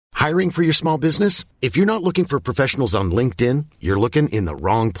Hiring for your small business? If you're not looking for professionals on LinkedIn, you're looking in the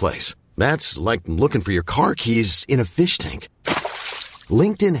wrong place. That's like looking for your car keys in a fish tank.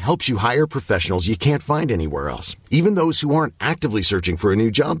 LinkedIn helps you hire professionals you can't find anywhere else, even those who aren't actively searching for a new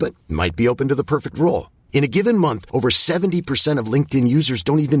job but might be open to the perfect role. In a given month, over 70% of LinkedIn users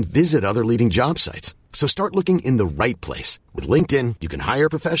don't even visit other leading job sites. So start looking in the right place. With LinkedIn, you can hire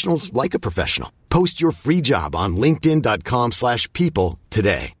professionals like a professional. Post your free job on linkedin.com/people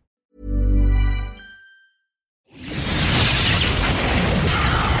today.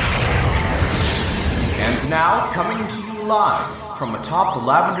 And now, coming to you live from atop the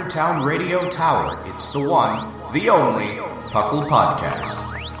Lavender Town Radio Tower, it's the one, the only, PUCL Podcast.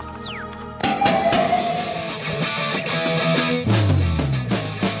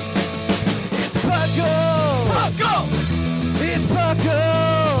 It's PUCL! PUCL! It's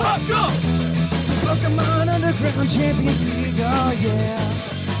PUCL! PUCL! Pokemon Underground Champions League, oh yeah!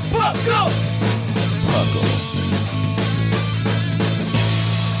 PUCL! PUCL.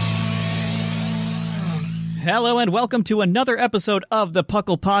 Hello and welcome to another episode of the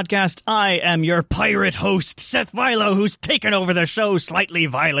PUCL Podcast. I am your pirate host, Seth Vilo, who's taken over the show slightly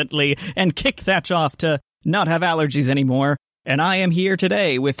violently and kicked Thatch off to not have allergies anymore. And I am here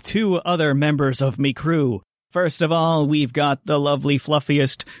today with two other members of me crew. First of all, we've got the lovely,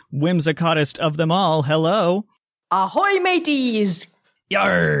 fluffiest, whimsicottest of them all. Hello. Ahoy, mateys!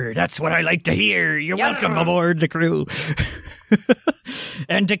 Yarr, that's what I like to hear. You're welcome aboard the crew.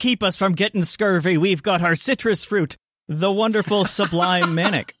 And to keep us from getting scurvy, we've got our citrus fruit, the wonderful Sublime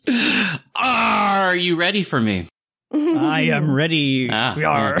Manic. Are you ready for me? I am ready.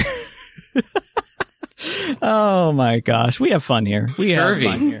 Yarr. Oh my gosh, we have fun here.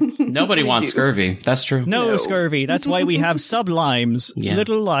 Scurvy. Nobody wants scurvy. That's true. No scurvy. That's why we have sublimes,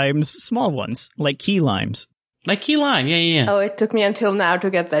 little limes, small ones, like key limes. Like key lime, yeah. Oh, it took me until now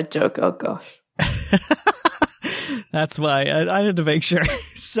to get that joke. Oh, gosh. That's why I had to make sure.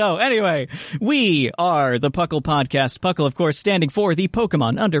 So, anyway, we are the PUCL Podcast. PUCL, of course, standing for the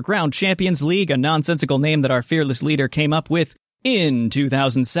Pokemon Underground Champions League, a nonsensical name that our fearless leader came up with in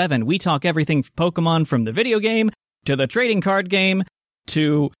 2007. We talk everything Pokemon, from the video game to the trading card game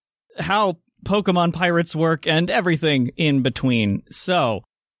to how Pokemon pirates work and everything in between. So,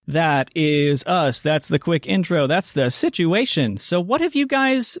 that is us. That's the quick intro. That's the situation. So what have you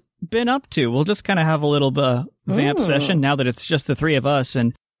guys been up to? We'll just kind of have a little vamp session now that it's just the three of us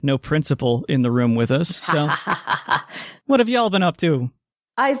and no principal in the room with us. So what have y'all been up to?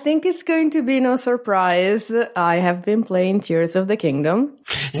 I think it's going to be no surprise. I have been playing Tears of the Kingdom.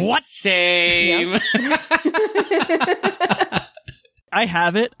 What? Same. Yep. I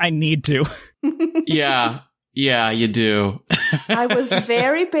have it. I need to. Yeah, you do. I was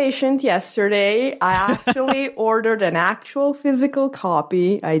very patient yesterday. I actually ordered an actual physical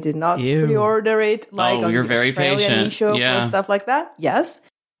copy. I did not pre-order it like on you're the very Australian patient. eShop or stuff like that. Yes.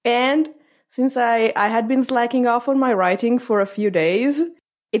 And since I had been slacking off on my writing for a few days,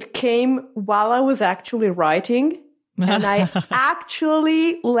 it came while I was actually writing. And I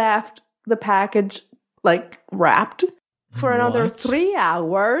actually left the package like wrapped for another 3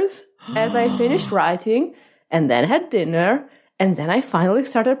 hours as I finished writing. And then had dinner, and then I finally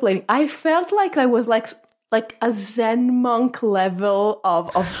started playing. I felt like I was like a Zen monk level of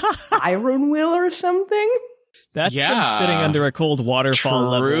Iron Will or something. That's some sitting under a cold waterfall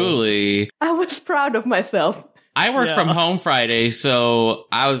level. Truly. I was proud of myself. I work from home Friday, so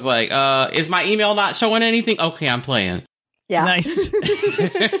I was like, is my email not showing anything? Okay, I'm playing. Yeah. Nice.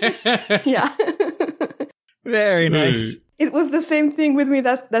 Yeah. Very nice. It was the same thing with me.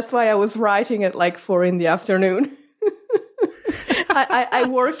 That's why I was writing at like 4 p.m. I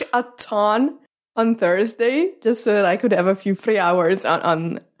worked a ton on Thursday just so that I could have a few free hours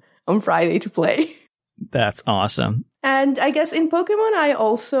on Friday to play. That's awesome. And I guess in Pokemon, I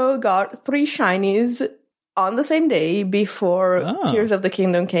also got 3 shinies on the same day before Tears of the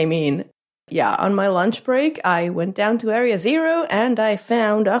Kingdom came in. Yeah, on my lunch break, I went down to Area 0 and I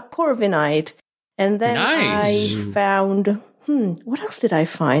found a Corviknight. And then I found, what else did I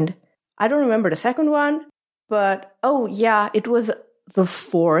find? I don't remember the second one, but, it was the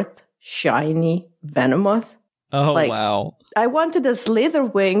 4th shiny Venomoth. Oh, wow. I wanted a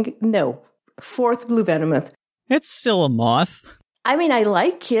Slitherwing. No, 4th blue Venomoth. It's still a moth. I mean, I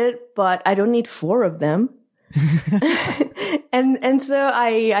like it, but I don't need 4 of them. and so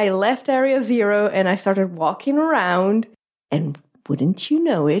I left Area 0 and I started walking around, and wouldn't you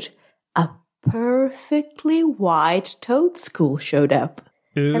know it, a perfectly white Toadscool showed up.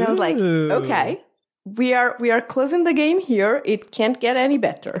 Ooh. And I was like, okay, we are closing the game here. It can't get any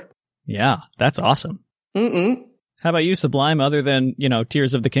better. Yeah, that's awesome. How about you, Sublime, other than,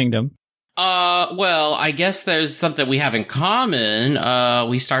 Tears of the Kingdom? Well, I guess there's something we have in common.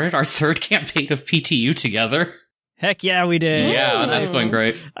 We started our third campaign of PTU together. Heck yeah, we did. Yeah, that's going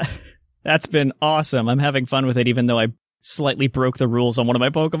great. That's been awesome. I'm having fun with it, even though I slightly broke the rules on one of my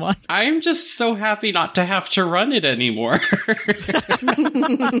Pokemon. I'm just so happy not to have to run it anymore.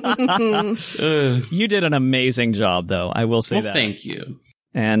 You did an amazing job, though. I will say that. Thank you.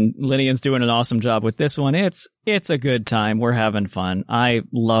 And Linian's doing an awesome job with this one. It's a good time. We're having fun. I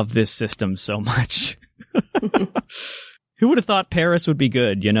love this system so much. Who would have thought Paris would be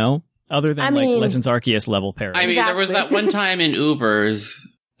good, Other than Legends Arceus level Paris. I mean, there was that one time in Ubers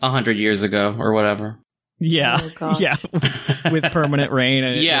 100 years ago or whatever. Yeah. Oh, yeah. With permanent rain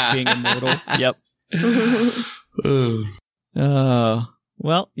and it just being immortal. Yep.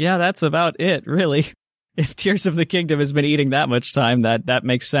 Well, yeah, that's about it, really. If Tears of the Kingdom has been eating that much time, that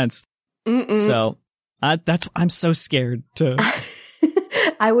makes sense. So, I'm so scared to...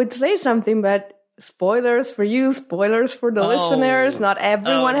 I would say something, but spoilers for you, spoilers for the listeners. Not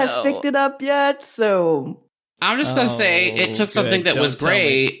everyone has picked it up yet, so... I'm just going to say, it took something that was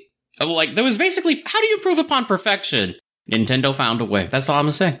great. Like, there was basically, how do you improve upon perfection? Nintendo found a way. That's all I'm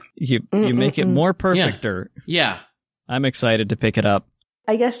going to say. You make it more perfecter. Yeah. I'm excited to pick it up.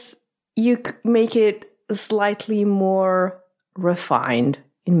 I guess you make it slightly more refined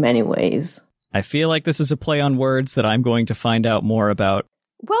in many ways. I feel like this is a play on words that I'm going to find out more about.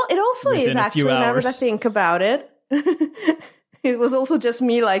 Well, it also is actually, now that I think about it. It was also just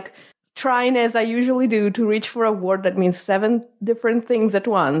me, trying, as I usually do, to reach for a word that means 7 different things at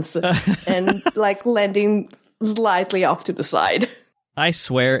once. And, landing slightly off to the side. I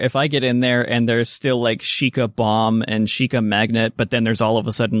swear, if I get in there and there's still, Sheikah Bomb and Sheikah Magnet, but then there's all of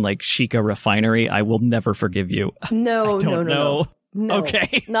a sudden, Sheikah Refinery, I will never forgive you. No.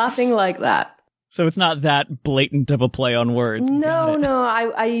 Okay. Nothing like that. So it's not that blatant of a play on words. No.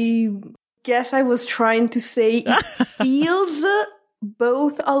 I guess I was trying to say it feels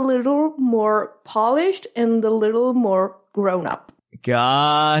both a little more polished and a little more grown up.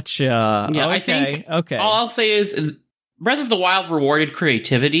 Gotcha. Yeah, okay. I think okay. All I'll say is, Breath of the Wild rewarded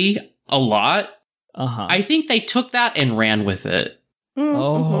creativity a lot. Uh-huh. I think they took that and ran with it.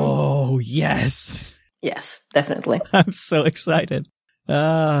 Oh, yes. Yes, definitely. I'm so excited.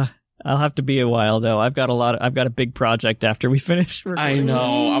 I'll have to be a while though. I've got a big project after we finish recording. I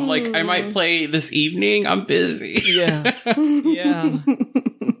know. I'm I might play this evening. I'm busy. Yeah. Yeah.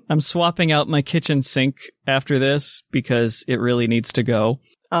 I'm swapping out my kitchen sink after this because it really needs to go.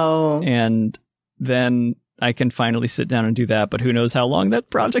 Oh. And then I can finally sit down and do that, but who knows how long that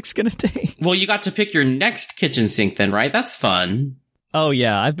project's going to take. Well, you got to pick your next kitchen sink then, right? That's fun. Oh,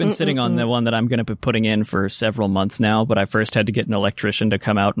 yeah. I've been sitting on the one that I'm going to be putting in for several months now, but I first had to get an electrician to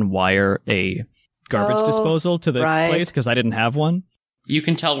come out and wire a garbage disposal to the place because I didn't have one. You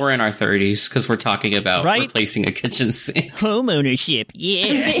can tell we're in our 30s because we're talking about replacing a kitchen sink. Home ownership,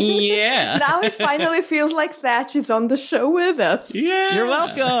 yeah. Yeah. Now it finally feels like Thatch is on the show with us. Yeah. You're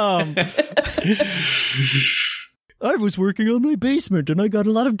welcome. I was working on my basement and I got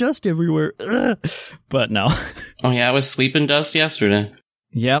a lot of dust everywhere. But no. Oh, yeah, I was sweeping dust yesterday.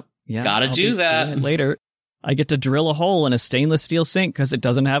 Yep. Yeah. Gotta do that. Later. I get to drill a hole in a stainless steel sink because it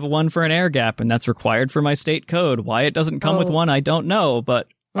doesn't have one for an air gap, and that's required for my state code. Why it doesn't come with one, I don't know, but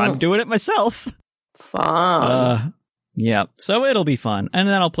I'm doing it myself. Fun. Yeah, so it'll be fun. And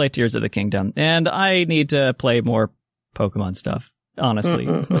then I'll play Tears of the Kingdom. And I need to play more Pokemon stuff, honestly.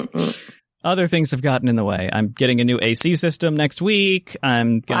 Other things have gotten in the way. I'm getting a new AC system next week.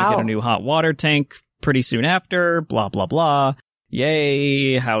 I'm going to get a new hot water tank pretty soon after. Blah, blah, blah.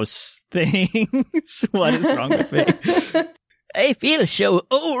 Yay, house things. What is wrong with me? I feel so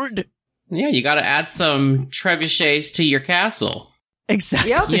old. Yeah, you got to add some trebuchets to your castle. Exactly.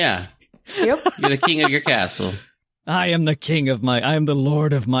 Yep. Yeah. Yep. You're the king of your castle. I am the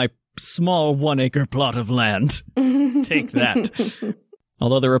lord of my small 1 acre plot of land. Take that.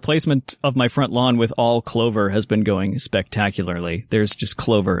 Although the replacement of my front lawn with all clover has been going spectacularly. There's just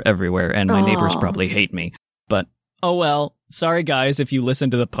clover everywhere, and my neighbors probably hate me. But, oh well. Sorry, guys, if you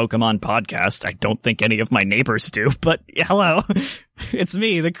listen to the Pokemon podcast. I don't think any of my neighbors do, but hello. It's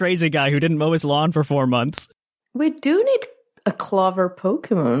me, the crazy guy who didn't mow his lawn for 4 months. We do need a clover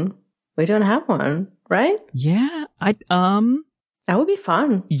Pokemon. We don't have one, right? Yeah, that would be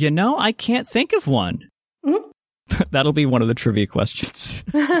fun. I can't think of one. That'll be one of the trivia questions.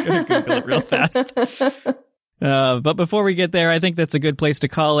 I'm gonna Google it real fast. But before we get there, I think that's a good place to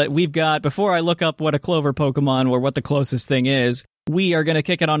call it. Before I look up what a clover Pokemon or what the closest thing is, we are going to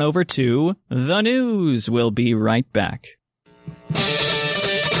kick it on over to the news. We'll be right back.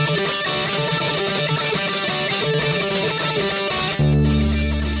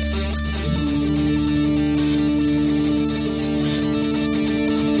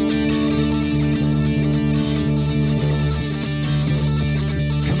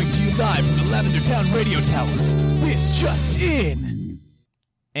 radio tower. This just in.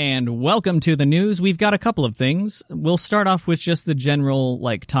 And welcome to the news. We've got a couple of things. We'll start off with just the general,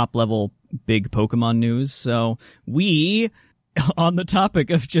 top-level big Pokemon news. So we, on the topic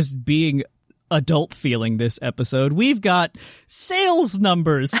of just being adult-feeling this episode, we've got sales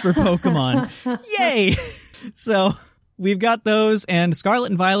numbers for Pokemon. Yay! So we've got those, and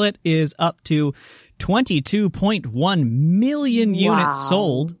Scarlet and Violet is up to 22.1 million units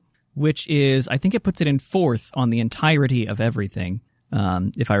sold, which is, I think it puts it in fourth on the entirety of everything.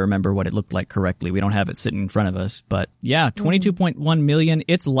 If I remember what it looked like correctly. We don't have it sitting in front of us, but yeah, 22.1 million.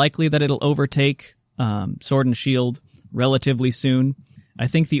 It's likely that it'll overtake Sword and Shield relatively soon. I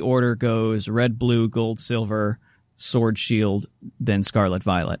think the order goes Red, Blue, Gold, Silver, Sword, Shield, then Scarlet,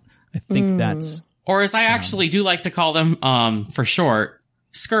 Violet. I think that's... Or as I actually do like to call them, for short,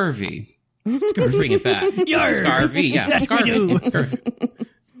 Scurvy. Bring it back. Scurvy, yeah. Yes, Scurvy. we do.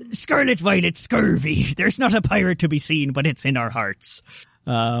 Scarlet, Violet, Scurvy. There's not a pirate to be seen, but it's in our hearts.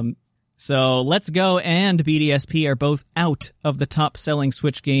 So Let's Go and BDSP are both out of the top-selling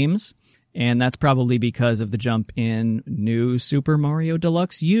Switch games, and that's probably because of the jump in New Super Mario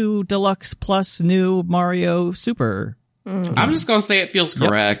Deluxe U Deluxe plus New Mario Super. I'm just going to say it feels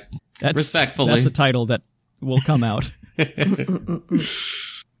correct. Respectfully. That's a title that will come out.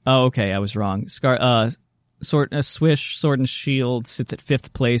 Oh, okay, I was wrong. Swish, Sword and Shield sits at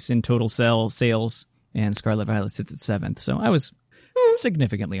 5th place in total sales, and Scarlet Violet sits at 7th. So I was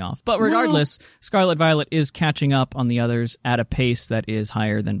significantly off. But regardless, Scarlet Violet is catching up on the others at a pace that is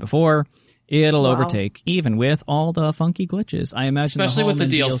higher than before. It'll overtake, even with all the funky glitches. I imagine, especially with the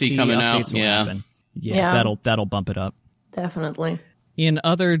DLC coming out. Yeah, that'll bump it up. Definitely. In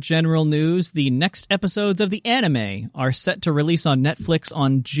other general news, the next episodes of the anime are set to release on Netflix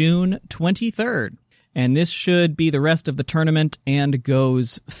on June 23rd. And this should be the rest of the tournament and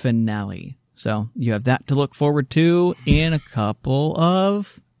Go's finale. So you have that to look forward to in a couple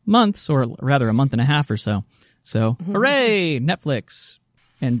of months, or rather a month and a half or so. So hooray, Netflix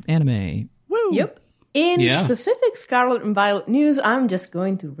and anime. Woo! Yep. In specific Scarlet and Violet news, I'm just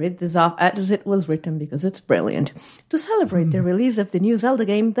going to read this off as it was written because it's brilliant. To celebrate the release of the new Zelda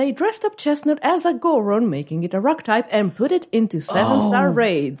game, they dressed up Chestnut as a Goron, making it a rock type, and put it into 7-star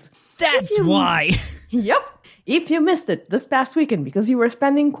raids. That's why! Yep. If you missed it this past weekend because you were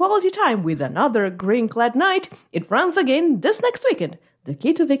spending quality time with another green-clad knight, it runs again this next weekend. The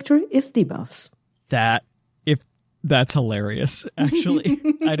key to victory is debuffs. That's hilarious, actually.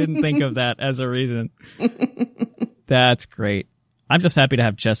 I didn't think of that as a reason. That's great. I'm just happy to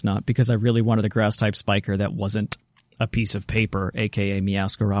have Chestnut because I really wanted a grass-type spiker that wasn't a piece of paper, a.k.a.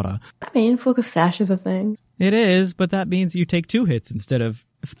 Meowscarada. I mean, Focus Sash is a thing. It is, but that means you take 2 hits instead of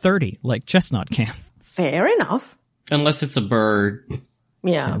 30, like Chestnut can. Fair enough. Unless it's a bird.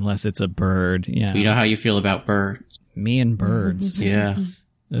 Yeah. Unless it's a bird, yeah. You know how you feel about birds. Me and birds. Yeah.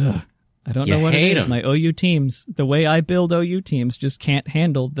 Ugh. I don't know what it is. My OU teams, the way I build OU teams, just can't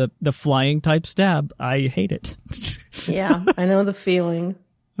handle the flying type stab. I hate it. Yeah, I know the feeling.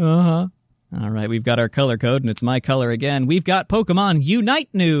 Uh-huh. All right, we've got our color code, and it's my color again. We've got Pokemon Unite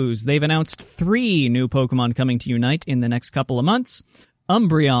news. They've announced 3 new Pokemon coming to Unite in the next couple of months.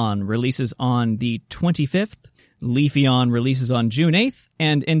 Umbreon releases on the 25th. Leafeon releases on June 8th.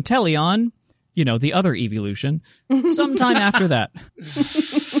 And Inteleon, you know, the other evolution, sometime after that.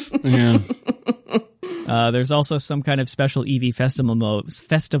 Yeah. There's also some kind of special EV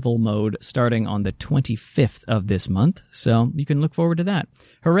festival mode starting on the 25th of this month, so you can look forward to that.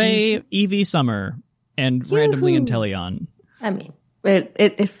 Hooray, EV Summer, and randomly Inteleon. I mean,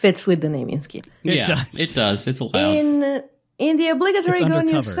 it fits with the naming scheme. It does. It's allowed. In the obligatory It's Go undercover.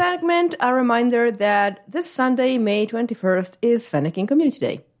 News segment, a reminder that this Sunday, May 21st, is Fennekin Community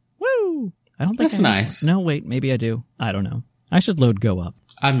Day. Woo! I don't think That's nice. No, wait, maybe I do. I don't know. I should load Go Up.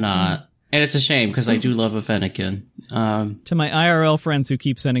 I'm not. And it's a shame because I do love a Fennekin. To my IRL friends who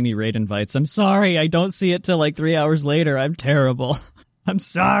keep sending me raid invites, I'm sorry, I don't see it till like 3 hours later. I'm terrible. I'm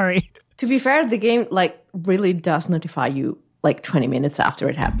sorry. To be fair, the game really does notify you 20 minutes after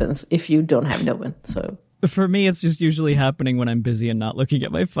it happens if you don't have it open. So for me, it's just usually happening when I'm busy and not looking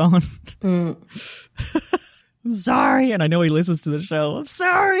at my phone. I'm sorry, and I know he listens to the show. I'm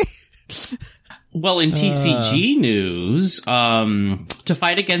sorry. Well, in TCG news, to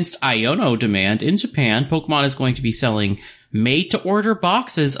fight against Iono demand in Japan, Pokemon is going to be selling made-to-order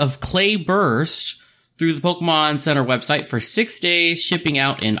boxes of Clay Burst through the Pokemon Center website for 6 days, shipping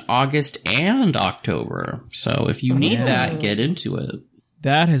out in August and October. So if you need that, get into it.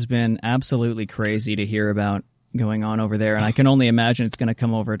 That has been absolutely crazy to hear about going on over there, and I can only imagine it's going to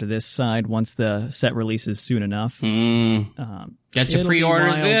come over to this side once the set releases soon enough. Get your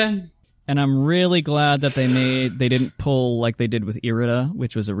pre-orders in. And I'm really glad that they didn't pull like they did with Irida,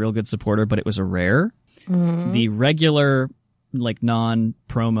 which was a real good supporter, but it was a rare. Mm-hmm. The regular, like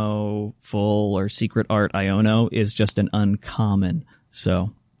non-promo, full or secret art Iono is just an uncommon.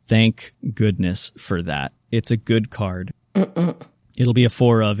 So thank goodness for that. It's a good card. It'll be a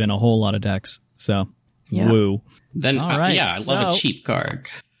 4 of in a whole lot of decks. So woo. Then all right, I love a cheap card.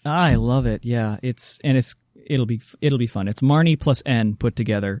 I love it. Yeah, it'll be fun. It's Marnie plus N put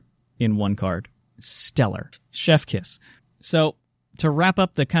together in one card. Stellar. Chef kiss. So to wrap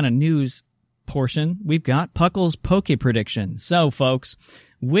up the kind of news portion, we've got Puckle's Poke prediction. So folks,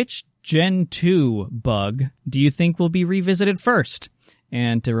 which Gen 2 bug do you think will be revisited first?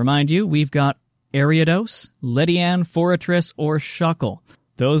 And to remind you, we've got Ariados, Ledian, Foratrice, or Shuckle.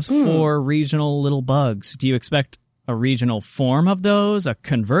 Those 4 regional little bugs. Do you expect a regional form of those, a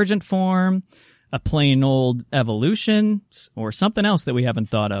convergent form, a plain old evolution, or something else that we haven't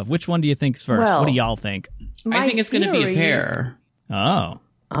thought of? Which one do you think's first? Well, what do y'all think? I think it's going to be a pair. Oh,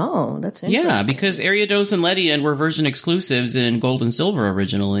 that's interesting. Yeah, because Ariados and Ledian were version exclusives in Gold and Silver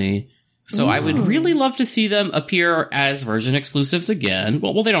originally. So I would really love to see them appear as version exclusives again.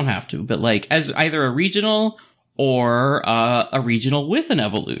 Well, they don't have to, but like as either a regional or a regional with an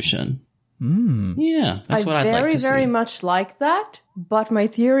evolution. Yeah, that's what I'd like to see. I very much like that, but my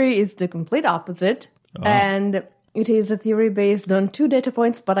theory is the complete opposite. Oh. And it is a theory based on 2 data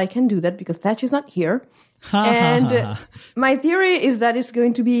points, but I can do that because Thatch is not here. And my theory is that it's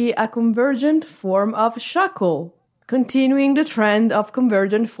going to be a convergent form of Shuckle, continuing the trend of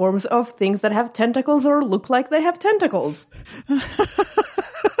convergent forms of things that have tentacles or look like they have tentacles.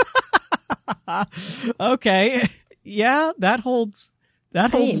 Okay. Yeah, that holds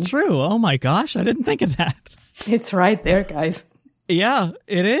true. Oh my gosh, I didn't think of that. It's right there, guys. Yeah,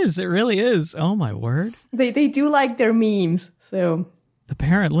 it is. It really is. Oh my word. They do like their memes, so.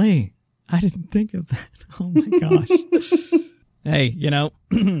 Apparently. I didn't think of that. Oh my gosh. Hey,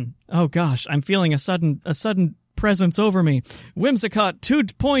 oh gosh, I'm feeling a sudden presence over me. Whimsicott, 2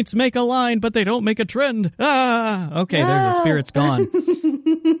 points make a line, but they don't make a trend. Okay, there, the spirit's gone.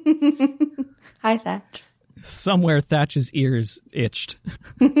 Hi, Thatch. Somewhere Thatch's ears itched.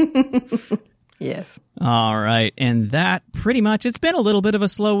 Yes. All right, and that pretty much, it's been a little bit of a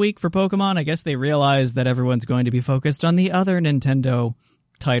slow week for Pokemon. I guess they realized that everyone's going to be focused on the other Nintendo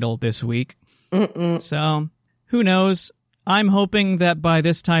title this week. So, who knows? I'm hoping that by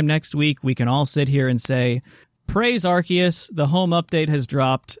this time next week, we can all sit here and say, praise Arceus, the home update has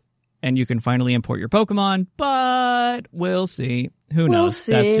dropped, and you can finally import your Pokemon, but we'll see. Who knows?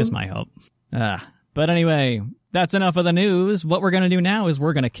 See. That's just my hope. But anyway, that's enough of the news. What we're going to do now is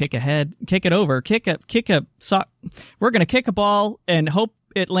we're going to kick a ball and hope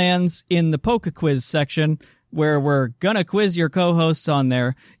it lands in the Poke Quiz section, where we're going to quiz your co-hosts on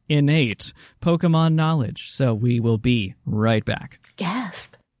their innate Pokemon knowledge. So we will be right back.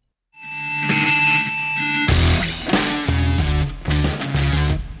 Gasp.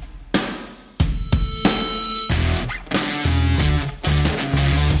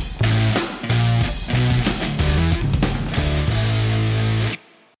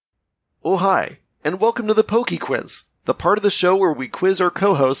 Oh, hi, and welcome to the Poke Quiz, the part of the show where we quiz our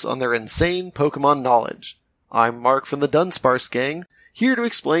co-hosts on their insane Pokemon knowledge. I'm Mark from the Dunsparce Gang, here to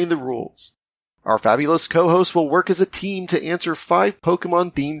explain the rules. Our fabulous co-hosts will work as a team to answer 5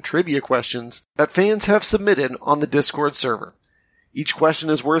 Pokemon-themed trivia questions that fans have submitted on the Discord server. Each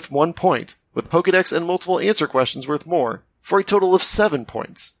question is worth 1 point, with Pokedex and multiple answer questions worth more, for a total of 7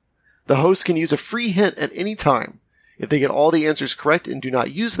 points. The host can use a free hint at any time. If they get all the answers correct and do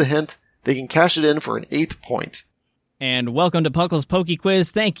not use the hint, they can cash it in for an 8th point. And welcome to Puckle's Poke Quiz.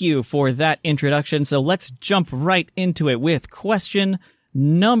 Thank you for that introduction. So let's jump right into it with question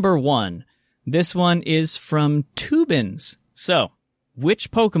number 1. This one is from Tubins. So, which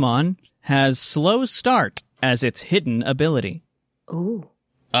Pokemon has Slow Start as its hidden ability? Ooh.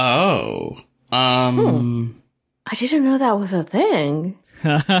 Oh. I didn't know that was a thing.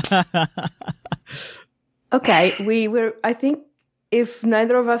 Okay, I think if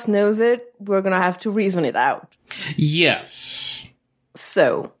neither of us knows it, we're going to have to reason it out. Yes.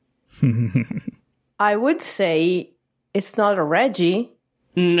 So, I would say it's not a Reggie.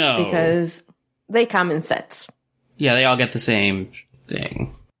 No. Because they come in sets. Yeah, they all get the same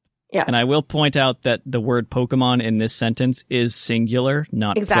thing. Yeah. And I will point out that the word Pokemon in this sentence is singular,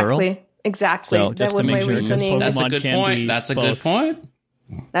 not plural. Exactly. So, that was my reasoning. That's a good point. That's a good point.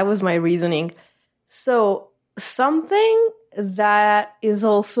 That was my reasoning. So, something that is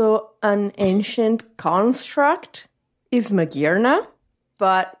also an ancient construct is Magearna,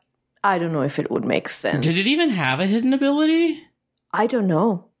 but I don't know if it would make sense. Did it even have a hidden ability? I don't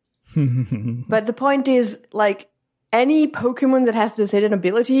know. But the point is, like, any Pokemon that has this hidden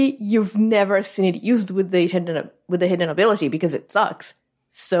ability, you've never seen it used with the hidden ability because it sucks.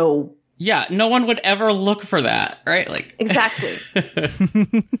 So yeah, no one would ever look for that, right? Like exactly.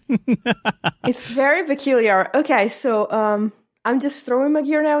 It's very peculiar. Okay, so I'm just throwing my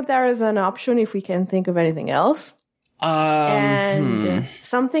gear out there as an option if we can think of anything else. And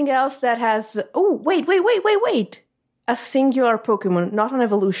something else that has... Oh, wait. A singular Pokemon, not an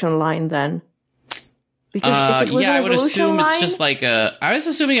evolution line then. Because if it was an I would evolution assume line, it's just like a... I was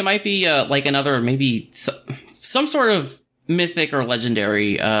assuming it might be like another, maybe some sort of mythic or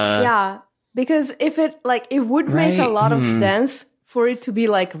legendary... Yeah, because if it, like, it would make a lot of sense for it to be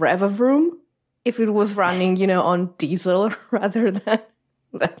like Revavroom if it was running, you know, on Diesel rather than...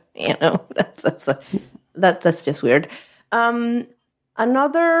 You know, that's just weird.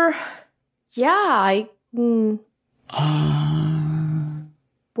 Another,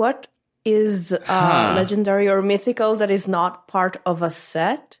 what is legendary or mythical that is not part of a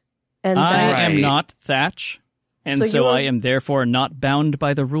set? And I am not Thatch, and so I am therefore not bound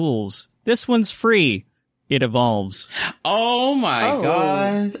by the rules. This one's free. It evolves. Oh my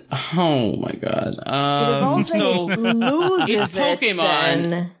god. Oh my god. So loses it's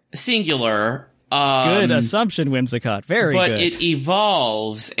Pokemon singular. Good assumption, Whimsicott. Very good. But it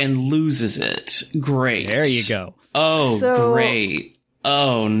evolves and loses it. Great. There you go. Oh, so great.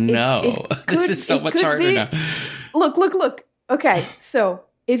 Oh no. This is so much harder now. Look. Okay, so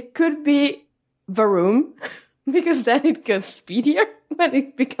it could be Varoom, because then it goes speedier when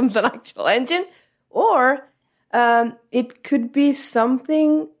it becomes an actual engine. Or it could be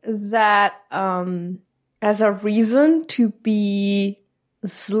something that has a reason to be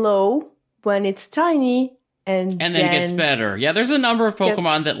slow when it's tiny and then gets better. Yeah, there's a number of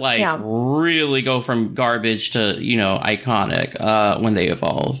Pokemon that really go from garbage to, you know, iconic when they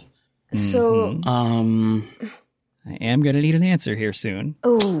evolve. So I am going to need an answer here soon.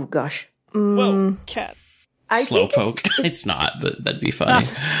 Oh gosh. Whoa, cat. Slowpoke. It's not, but that'd be funny.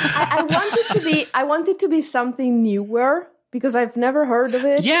 I want it to be something newer because I've never heard of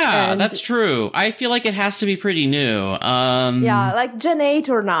it. Yeah, that's true. I feel like it has to be pretty new. Yeah, like Gen 8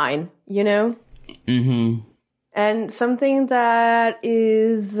 or 9, you know? Mm-hmm. And something that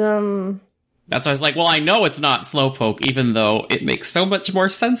is... That's why I was like, well, I know it's not Slowpoke, even though it makes so much more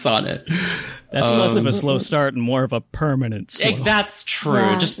sense on it. That's less of a slow start and more of a permanent slow. That's true.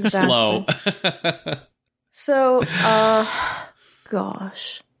 Yeah, just exactly. slow. So,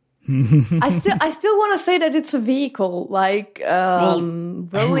 gosh. I still want to say that it's a vehicle, like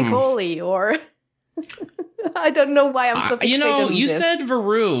Roly-Poly, or I don't know why I'm so fixated you know, on you this. said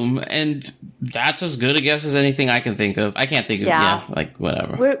Varoom, and that's as good a guess as anything I can think of. I can't think of, like,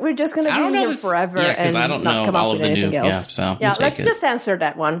 whatever. We're just going to be here forever and I don't not know come all up of with the anything new, else. let's just answer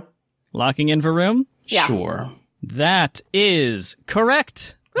that one. Locking in Varoom? Yeah. Sure. That is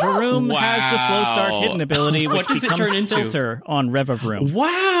correct. Varoom has the slow start hidden ability, which does it becomes turn into? Filter on Revavroom.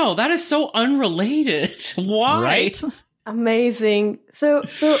 Wow, that is so unrelated. Why? Right? Amazing. So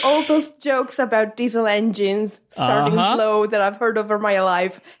all those jokes about diesel engines starting slow that I've heard over my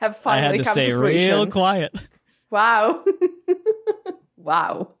life have finally come to fruition. I had to stay real quiet. Wow.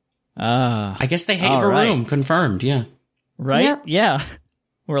 Wow. I guess they hate Varoom. Right. Confirmed, yeah. Right? Yeah.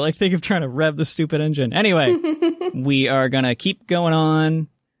 We're like, think of trying to rev the stupid engine. Anyway, we are going to keep going on.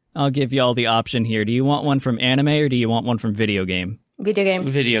 I'll give y'all the option here. Do you want one from anime or do you want one from video game? Video game.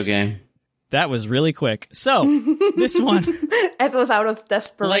 Video game. That was really quick. So, this one... It was out of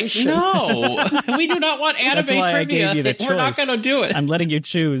desperation. Like, no! We do not want anime That's why trivia. I gave you the choice. We're not going to do it. I'm letting you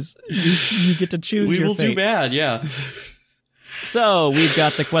choose. You get to choose your fate. We will do bad, yeah. So, we've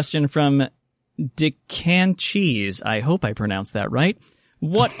got the question from Decancheese. I hope I pronounced that right.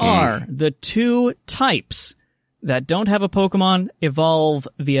 What are the two types that don't have a Pokemon evolve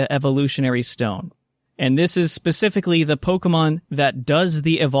via evolutionary stone? And this is specifically the Pokemon that does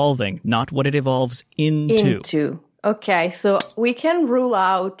the evolving, not what it evolves into. Okay, so we can rule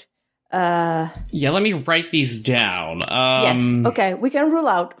out... Yeah, let me write these down. Yes, okay, we can rule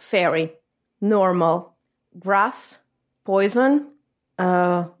out Fairy, Normal, Grass, Poison,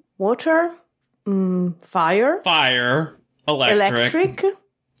 Water, Fire... Electric.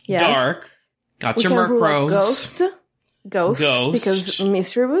 Yes. Dark. Got your Murkrows. Ghost, because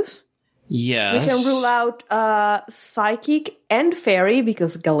Mischievous. Yes. We can rule out Psychic and Fairy,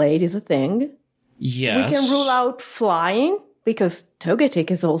 because Gallade is a thing. Yes. We can rule out Flying, because Togetic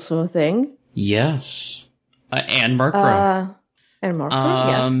is also a thing. Yes. And Murkrow.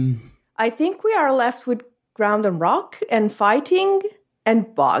 Yes. I think we are left with Ground and Rock, and Fighting...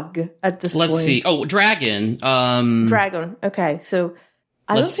 and Bug at this point. Let's see. Oh, Dragon. Dragon. Okay, so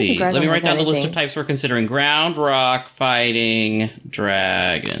Let's see. Let me write down the list of types we're considering. Ground, rock, fighting,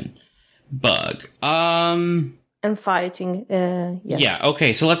 dragon, bug. And fighting, yes. Yeah,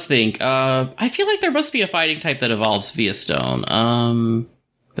 okay, so let's think. I feel like there must be a fighting type that evolves via stone.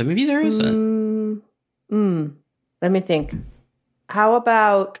 But maybe there isn't. Let me think. How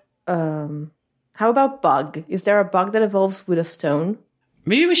about bug? Is there a bug that evolves with a stone?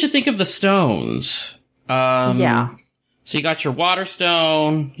 Maybe we should think of the stones. Yeah. So you got your water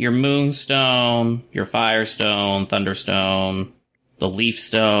stone, your moon stone, your fire stone, thunder stone, the leaf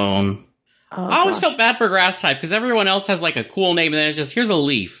stone. Oh, I always felt bad for grass type because everyone else has like a cool name and then it's just, here's a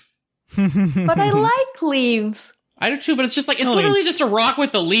leaf. But I like leaves. I do too, but it's just like, it's literally just a rock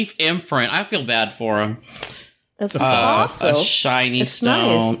with a leaf imprint. I feel bad for him. That's awesome. A shiny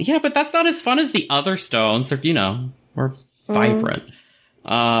stone. Nice. Yeah, but that's not as fun as the other stones. They're, more vibrant.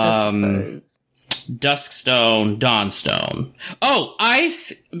 Dusk stone, dawn stone. Oh,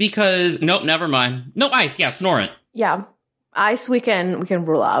 ice, because, nope, never mind. No, ice, yeah, Snorunt. Yeah. Ice we can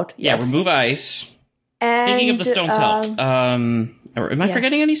rule out. Yeah, yes. remove ice. And, thinking of the stones helped. Am I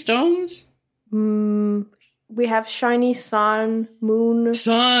forgetting any stones? We have shiny sun, moon.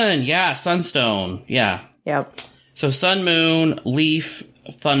 Sun, yeah, sunstone. Yeah. Yep. So sun, moon, leaf,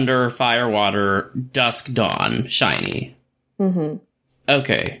 thunder, fire, water, dusk, dawn, shiny. Mm-hmm.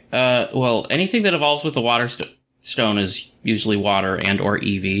 Okay. Well, anything that evolves with the water stone is usually water and or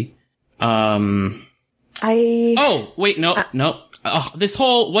Eevee. Oh, wait, no. Oh, this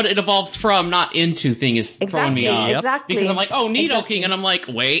whole what it evolves from, not into thing is throwing me off. Exactly. Because I'm like, oh, Nidoking, and I'm like,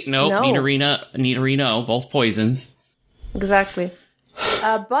 wait, nope, no. Nidorino, both poisons. Exactly.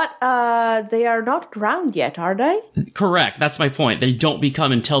 But they are not ground yet, are they? Correct. That's my point. They don't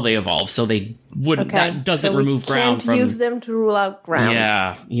become until they evolve, so they wouldn't. Okay. That doesn't remove ground from. Use them to rule out ground.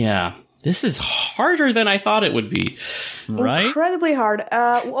 Yeah. This is harder than I thought it would be. Right? Incredibly hard.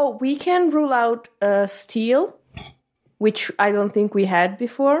 We can rule out steel, which I don't think we had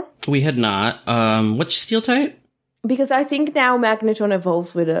before. We had not. Which steel type? Because I think now Magneton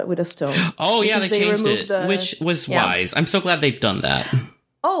evolves with a stone. Oh, yeah, they changed it, which was wise. I'm so glad they've done that.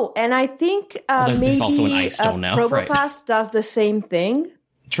 Oh, and I think maybe also an ice stone now. Probopass does the same thing.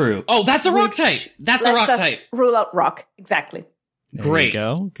 True. Oh, that's a rock type. That's a rock type. Rule out rock. Exactly. There Great. We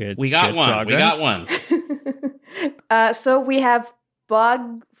go. Good. We got one. Progress. We got one. So we have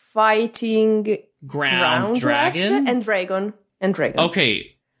bug fighting ground dragon and dragon.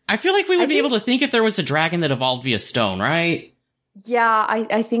 Okay. I feel like we would be able to think if there was a dragon that evolved via stone, right? Yeah,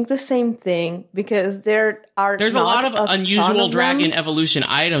 I think the same thing because there's a lot of unusual dragon evolution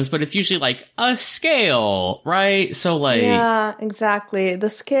items, but it's usually like a scale, right? So like exactly, the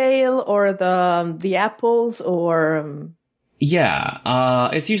scale or the apples or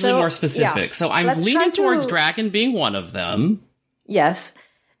it's usually more specific. Yeah. So I'm leaning towards dragon being one of them. Yes,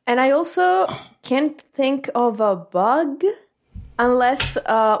 and I also can't think of a bug. Unless,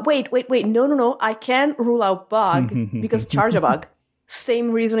 wait, no, I can rule out bug because Charjabug. Same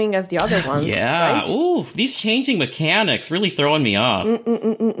reasoning as the other ones. Yeah, right? Ooh, these changing mechanics really throwing me off.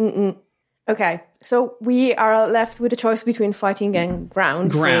 Okay, so we are left with a choice between fighting and ground.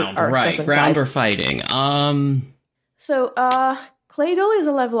 Ground, right, ground or fighting. So, Claydol is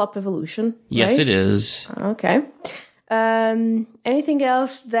a level up evolution, Yes, right? it is. Okay. Anything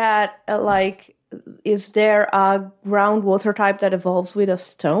else that, is there a groundwater type that evolves with a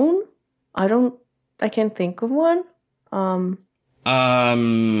stone? I can't think of one. Okay.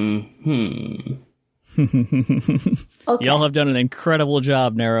 Y'all have done an incredible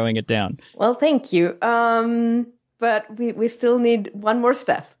job narrowing it down. Well, thank you. But we still need one more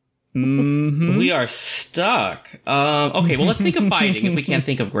step. Mm-hmm. We are stuck. Okay, well, let's think of fighting if we can't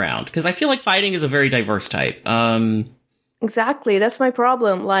think of ground. Because I feel like fighting is a very diverse type. Exactly, that's my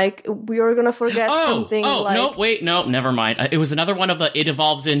problem. Like, we are gonna forget something like... No, never mind. It was another one of the it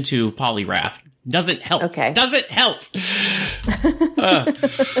evolves into Poliwrath. Doesn't help. Okay. Doesn't help.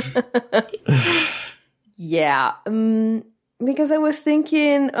 Yeah, because I was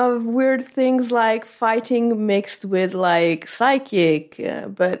thinking of weird things like fighting mixed with, like, psychic.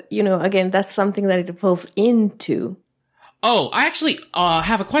 But, again, that's something that it evolves into. Oh, I actually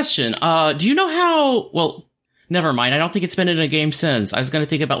have a question. Do you know how... Well... Never mind. I don't think it's been in a game since. I was going to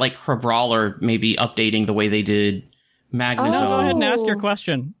think about like Crabrawler maybe updating the way they did Magnezone. Go ahead and ask your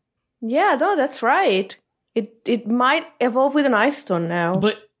question. Yeah, no, that's right. It might evolve with an Ice Stone now.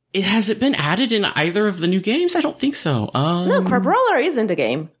 But has it been added in either of the new games? I don't think so. No, Crabrawler is in the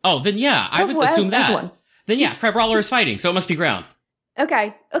game. Oh, then yeah, I would assume that. Then yeah, Crabrawler is fighting, so it must be ground.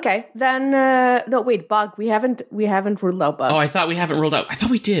 Okay. Then no, wait, bug. We haven't ruled out bug. Oh, I thought we haven't ruled out. I thought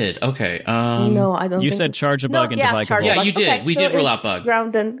we did. Okay. No, I don't. You think said charge a bug into Vicable. charge a Yeah, bug. you did. Okay, We did rule out bug.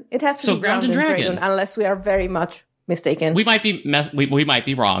 Ground and it has to So be ground and dragon. unless we are very much mistaken. We might be we might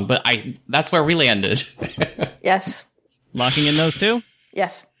be wrong, but that's where we landed. Yes. Locking in those two?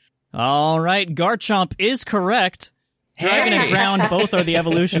 Yes. All right, Garchomp is correct. Dragon and ground both are the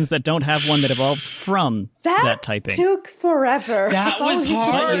evolutions that don't have one that evolves from that typing. Took forever. That was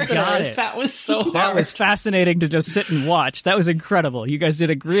hard. You got it. That was so hard. That was fascinating to just sit and watch. That was incredible. You guys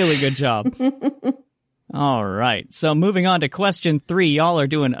did a really good job. All right. So moving on to question 3. Y'all are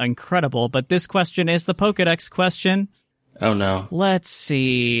doing incredible, but this question is the Pokedex question. Oh, no. Let's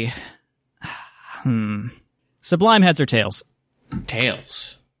see. Sublime, heads or tails?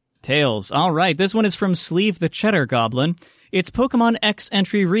 Tails. Tails. All right. This one is from Sleeve the Cheddar Goblin. Its Pokemon X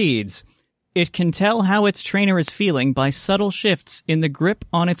entry reads, it can tell how its trainer is feeling by subtle shifts in the grip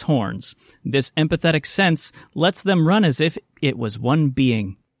on its horns. This empathetic sense lets them run as if it was one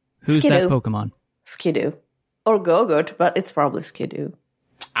being. Who's that Pokemon? Skidoo. Or Gogot, but it's probably Skidoo.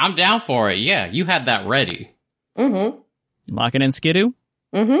 I'm down for it. Yeah, you had that ready. Mm-hmm. Locking in Skidoo?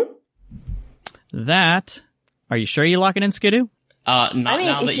 Mm-hmm. That... Are you sure you're locking in Skidoo? Not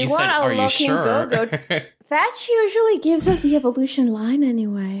now that you said, are you sure? That usually gives us the evolution line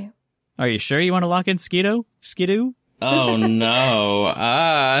anyway. Are you sure you want to lock in Skidoo? Oh,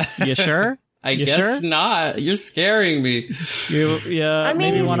 no. You sure? I guess not. You're scaring me. I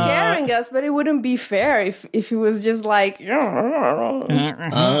mean, he's scaring us, but it wouldn't be fair if it was just like... Oh...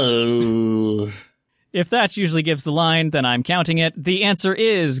 If that usually gives the line, then I'm counting it. The answer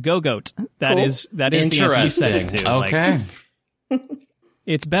is Gogot. That is the answer you said it to. Okay.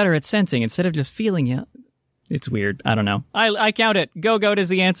 It's better at sensing instead of just feeling it. It's weird. I don't know. I count it. Gogot is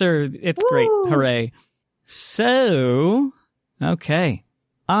the answer. It's great. Hooray. So, okay.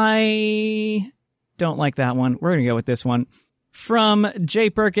 I don't like that one. We're going to go with this one. From J.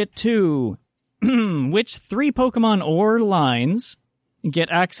 Burkett 2. Which 3 Pokemon or lines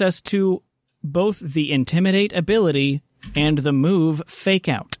get access to both the Intimidate ability and the move Fake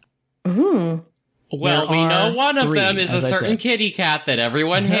Out? Mm-hmm. Well, we know one of them is a certain kitty cat that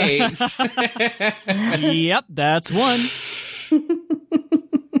everyone hates. Yep, that's one.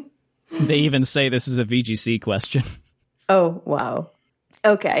 They even say this is a VGC question. Oh, wow.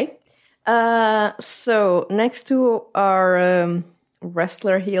 Okay. So next to our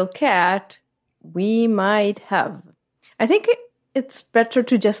wrestler heel cat, we might have... I think it's better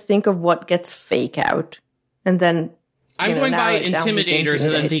to just think of what gets Fake Out. And then... I'm going by Intimidators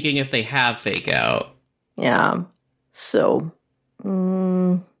and then thinking if they have Fake Out. Yeah. So...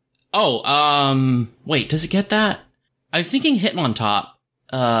 wait, does it get that? I was thinking Hitmontop,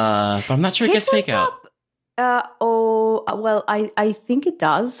 but I'm not sure it gets Fake Out. Well, I think it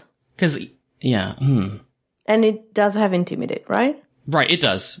does. Because, yeah. And it does have Intimidate, right? Right, it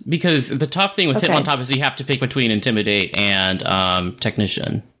does. Because the tough thing with Hitmontop is you have to pick between Intimidate and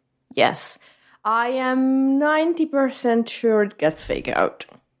Technician. Yes. I am 90% sure it gets Fake Out.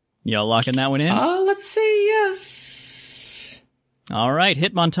 Y'all locking that one in? Let's say yes. All right,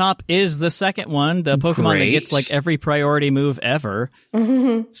 Hitmontop is the second one. The Pokemon that gets like every priority move ever.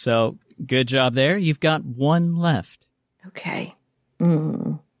 Mm-hmm. So, good job there. You've got one left. Okay.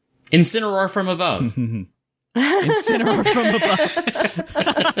 Incineroar from above. Incineroar from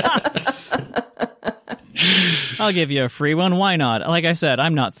above. I'll give you a free one. Why not? Like I said,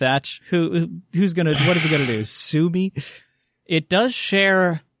 I'm not Thatch. What is it gonna do? Sue me? It does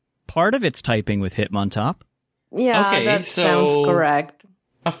share part of its typing with Hitmontop. Yeah, that sounds correct.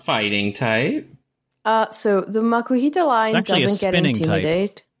 A fighting type. So the Makuhita line doesn't get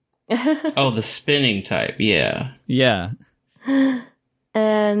Intimidate. Oh, the spinning type. Yeah. Yeah.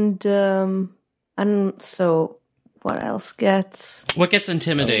 And so what else gets? What gets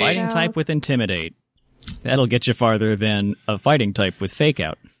Intimidate? A fighting type with Intimidate. That'll get you farther than a fighting type with Fake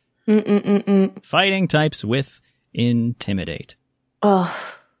Out. Fighting types with Intimidate.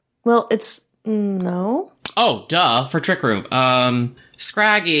 Oh, well, it's no. Oh, duh! For Trick Room,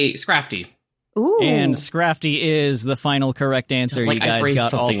 Scrafty. Ooh. And Scrafty is the final correct answer. Like, you guys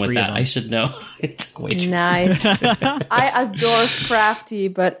got all 3 of them. I should know. It's way too nice. I adore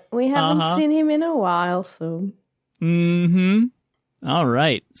Scrafty, but we haven't seen him in a while, so. All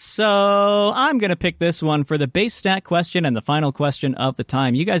right. So I'm going to pick this one for the base stat question and the final question of the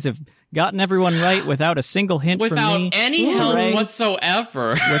time. You guys have gotten everyone right without a single hint from me. Without any help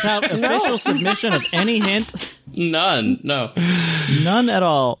whatsoever. Without official submission of any hint. None. No. None at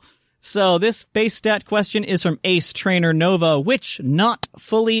all. So this base stat question is from Ace Trainer Nova. Which not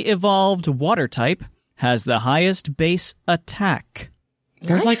fully evolved water type has the highest base attack?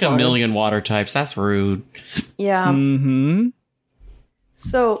 There's Nice like a water. million water types. That's rude. Yeah. Mm-hmm.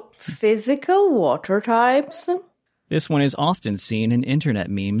 So, physical water types. This one is often seen in internet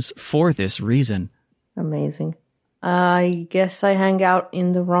memes for this reason. Amazing. I guess I hang out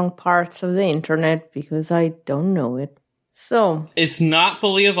in the wrong parts of the internet because I don't know it. So. It's not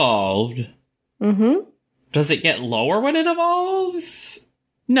fully evolved. Mm-hmm. Does it get lower when it evolves?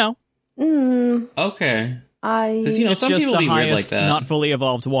 No. Okay. Because, It's some just people the be weird like highest that. not fully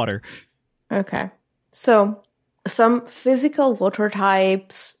evolved water. Okay. So, some physical water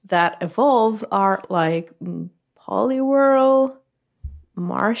types that evolve are like Poliwhirl,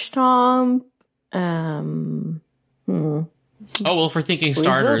 Marshtomp, Oh, well, for thinking Weasel,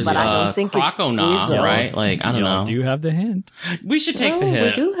 starters, but I don't think it's Croconaw, Weasel. right? Like, I don't Y'all know. do have the hint. We should take the Oh, we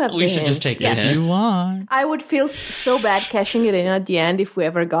hint. do have We the should hint. just take the Yes. hint. You want. I would feel so bad cashing it in at the end if we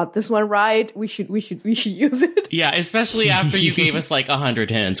ever got this one right. We should use it. Yeah, especially after you gave us like 100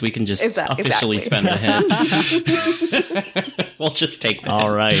 hints, we can just officially Exactly. spend the hint. We'll just take the hint.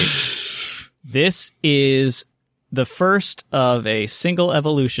 All right. This is the first of a single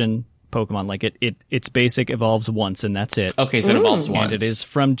evolution Pokemon. Like its basic evolves once and that's it. Okay, so it evolves once. And it is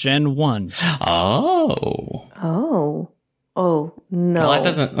from Gen 1. Oh. Oh, no. Well, that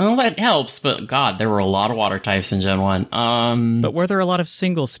doesn't. Well, that helps, but God, there were a lot of water types in Gen 1. But were there a lot of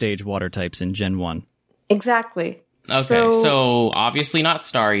single stage water types in Gen 1? Exactly. Okay, so obviously not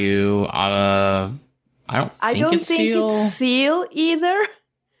Staryu. I don't think it's Seal either.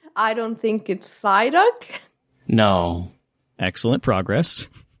 I don't think it's Psyduck. No. Excellent progress.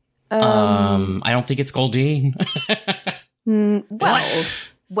 I don't think it's Goldeen. Well.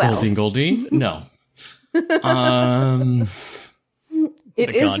 Goldeen? No.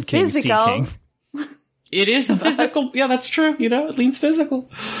 It is God King, Sea physical. King. It is a physical. Yeah, that's true. It leans physical.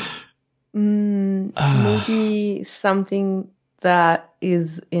 Maybe something that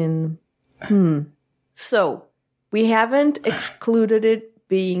is in. So we haven't excluded it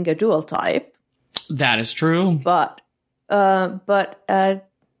being a dual type, That is true. but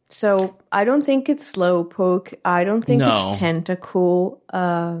so I don't think it's Slowpoke. I don't think No. it's Tentacool.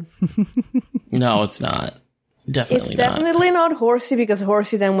 No, it's not. Definitely It's definitely not Horsey because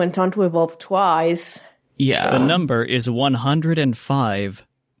Horsey then went on to evolve twice. Yeah. The number is 105.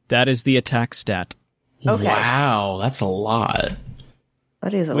 That is the attack stat, Okay, Wow, that's a lot.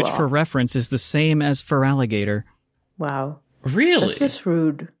 that is a which lot. for reference is the same as for alligator. Wow, Really? that's just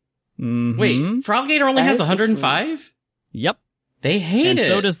rude. Mhm. Wait, Froggator only That has is just 105? Yep. They hate And it.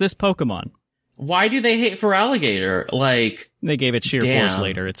 so does this Pokemon. Why do they hate for alligator? Like, They gave it sheer force Damn.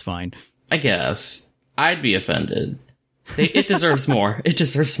 later. It's fine. I guess. I'd be offended. It deserves more. It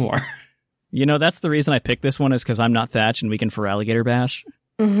deserves more. That's the reason I picked this one is because I'm not Thatch and we can for alligator bash.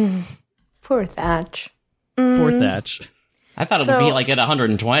 Poor Thatch. Poor Thatch. I thought it So- would be like at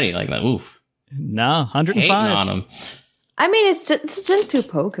 120. Like, oof. No, Hating 105. on him. I mean, it's just two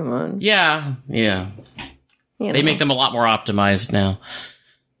Pokemon. Yeah. They make them a lot more optimized now.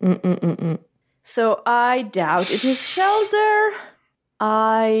 So I doubt it is Shelter.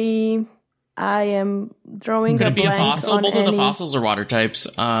 I am drawing Could a it be a blank fossil? on Both of the any- fossils are water types.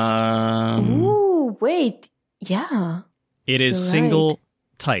 Ooh, wait. Yeah. It is You're single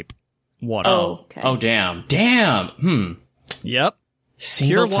type water. Okay. Oh, damn. Yep.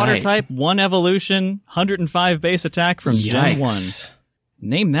 Single Pure water type, 1 evolution, 105 base attack from Gen 1. Yikes.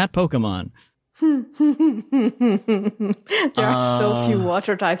 Name that Pokemon. There are so few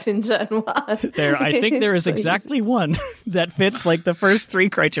water types in Gen 1. I think there is So exactly one that fits like the first 3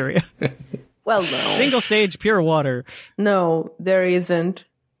 criteria. well, no. Single stage pure water. No, there isn't.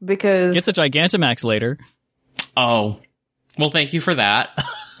 Because Gets a Gigantamax later. Oh. Well, thank you for that.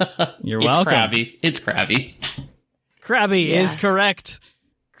 You're It's welcome. Krabby. It's Krabby. Krabby Yeah. is correct.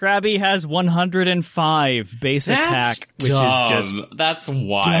 Krabby has 105 base attack, which is just That's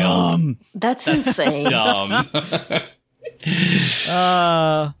wild. dumb. that's insane. Dumb.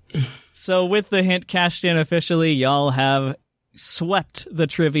 So with the hint cashed in officially, y'all have swept the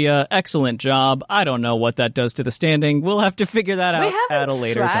trivia. Excellent job. I don't know what that does to the standing. We'll have to figure that We out at a haven't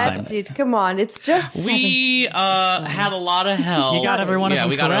later time. swapped it. Come on, it's just We had a lot of help. You got every one of them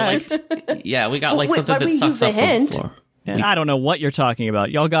we got correct. we got like Wait, something but that we sucks used a up on the hint. floor. And I don't know what you're talking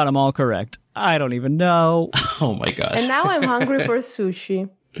about. Y'all got them all correct. I don't even know. Oh my gosh. And now I'm hungry for sushi.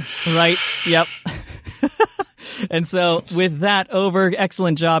 Right? Yep. And so with that over,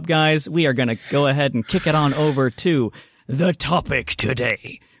 excellent job, guys. We are going to go ahead and kick it on over to the topic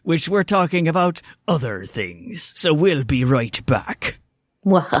today, which we're talking about other things. So we'll be right back.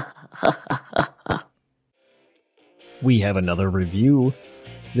 We have another review.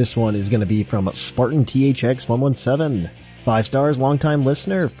 This one is going to be from Spartan THX 117. 5 stars, longtime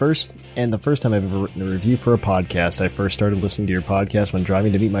listener. The first time I've ever written a review for a podcast. I first started listening to your podcast when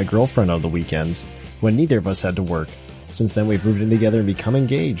driving to meet my girlfriend on the weekends, when neither of us had to work. Since then, we've moved in together and become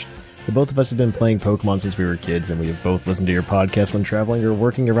engaged. The both of us have been playing Pokemon since we were kids, and we have both listened to your podcast when traveling or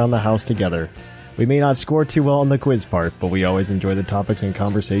working around the house together. We may not score too well on the quiz part, but we always enjoy the topics and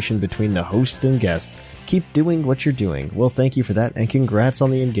conversation between the host and guest. Keep doing what you're doing. Well, thank you for that, and congrats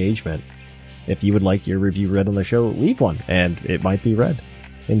on the engagement. If you would like your review read on the show, leave one, and it might be read.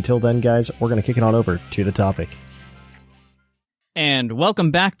 Until then, guys, we're going to kick it on over to the topic. And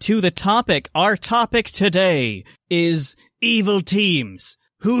welcome back to the topic. Our topic today is evil teams.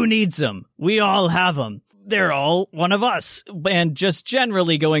 Who needs them? We all have them. They're all one of us. And just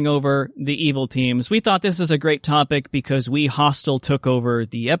generally going over the evil teams. We thought this is a great topic because we Hostile took over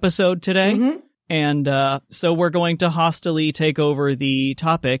the episode today. Mm-hmm. And so we're going to hostily take over the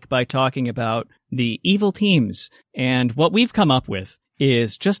topic by talking about the evil teams. And what we've come up with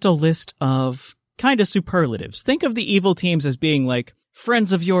is just a list of kind of superlatives. Think of the evil teams as being like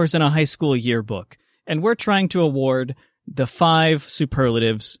friends of yours in a high school yearbook. And we're trying to award the 5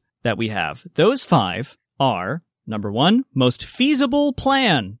 superlatives that we have. Those 5 are, number 1, most feasible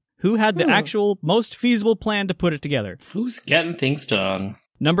plan. Who had the actual most feasible plan to put it together? Who's getting things done?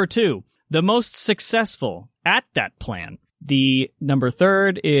 Number 2, the most successful at that plan. The number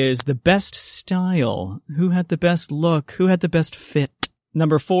 3 is the best style. Who had the best look? Who had the best fit?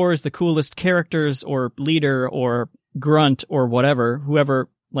 Number 4 is the coolest characters or leader or grunt or whatever. Whoever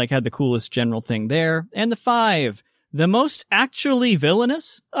had the coolest general thing there. And the 5, the most actually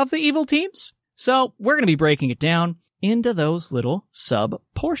villainous of the evil teams. So we're going to be breaking it down into those little sub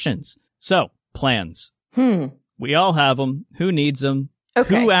portions. So plans. We all have them. Who needs them?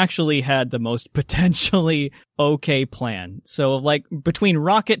 Okay. Who actually had the most potentially okay plan? So, between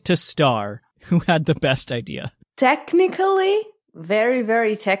Rocket to Star, who had the best idea? Technically, very,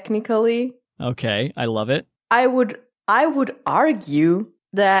 very technically. Okay, I love it. I would argue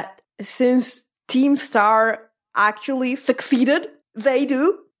that since Team Star actually succeeded,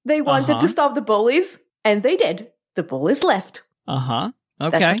 they wanted to stop the bullies, and they did. The bullies left. Okay.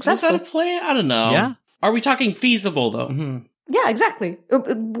 Was that a plan? I don't know. Yeah. Are we talking feasible though? Yeah, exactly.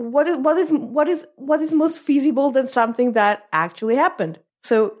 What is most feasible than something that actually happened?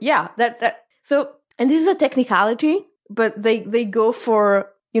 So yeah, and this is a technicality, but they go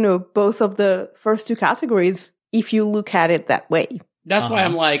for, both of the first 2 categories if you look at it that way. That's why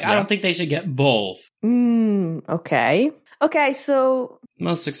I'm I don't think they should get both. Okay. Okay, so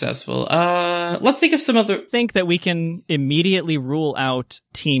most successful. Let's think of some other. Think that we can immediately rule out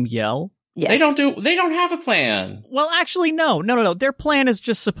Team Yell. Yes. They don't have a plan. Well, actually, no. Their plan is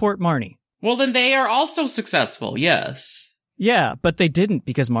just support Marnie. Well, then they are also successful, yes. Yeah, but they didn't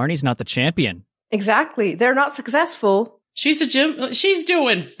because Marnie's not the champion. Exactly. They're not successful. She's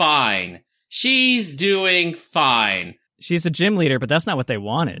doing fine. She's a gym leader, but that's not what they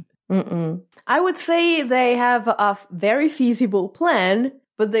wanted. I would say they have a very feasible plan,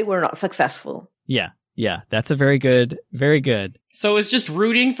 but they were not successful. Yeah, that's a very good. So it's just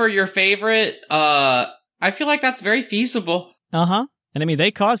rooting for your favorite. I feel like that's very feasible. And I mean,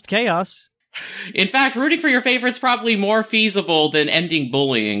 they caused chaos. In fact, rooting for your favorite's probably more feasible than ending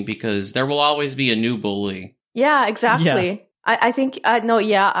bullying because there will always be a new bully. Yeah, exactly. Yeah. I think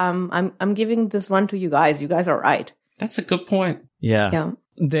I'm giving this one to you guys. You guys are right. That's a good point. Yeah.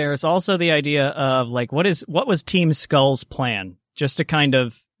 There's also the idea of what was Team Skull's plan? Just to kind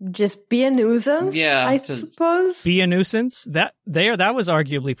of just be a nuisance, I suppose. Be a nuisance? That was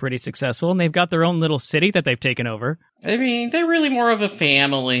arguably pretty successful, and they've got their own little city that they've taken over. I mean, they're really more of a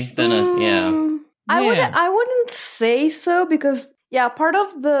family than I wouldn't say so, because part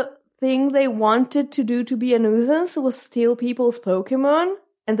of the thing they wanted to do to be a nuisance was steal people's Pokemon,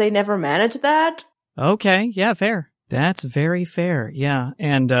 and they never managed that. Okay, yeah, fair. That's very fair, yeah.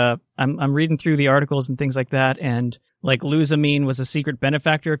 And I'm reading through the articles and things like that, and Luzamine was a secret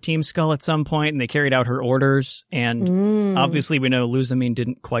benefactor of Team Skull at some point, and they carried out her orders, and obviously we know Luzamine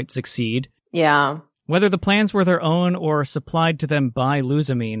didn't quite succeed. Yeah. Whether the plans were their own or supplied to them by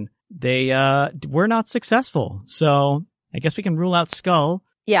Luzamine, they were not successful. So I guess we can rule out Skull.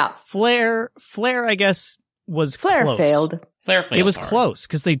 Yeah. Flare, I guess, was Flare close. Failed. Flare failed. It was hard. close,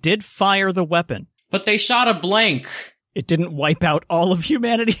 because they did fire the weapon. But they shot a blank. It didn't wipe out all of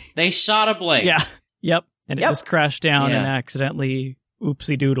humanity. They shot a blank. Yeah. Yep. And it just crashed down and accidentally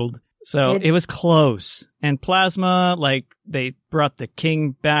oopsie-doodled. So it was close. And Plasma, they brought the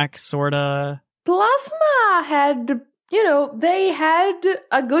king back, sorta. Plasma had, they had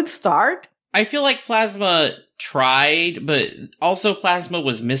a good start. I feel like Plasma tried, but also Plasma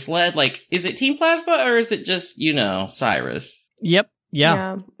was misled. Like, is it Team Plasma or is it just, Cyrus? Yep.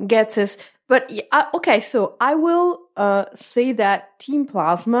 Yeah. Gets us. But, okay, so I will say that Team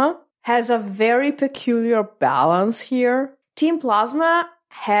Plasma has a very peculiar balance here. Team Plasma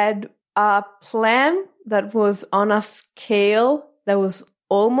had a plan that was on a scale that was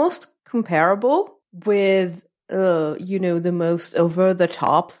almost comparable with, the most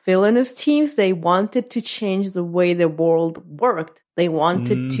over-the-top villainous teams. They wanted to change the way the world worked. They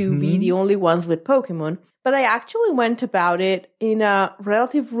wanted to be the only ones with Pokemon. But I actually went about it in a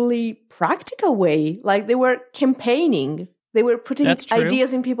relatively practical way. Like, they were campaigning. They were putting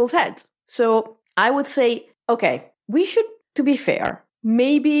ideas in people's heads. So I would say, okay, we should, to be fair,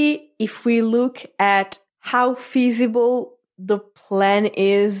 maybe if we look at how feasible the plan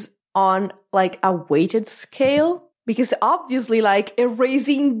is on, like, a weighted scale, because obviously, like,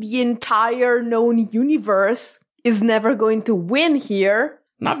 erasing the entire known universe is never going to win here.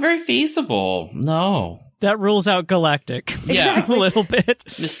 Not very feasible. No. That rules out Galactic. Yeah. A little bit.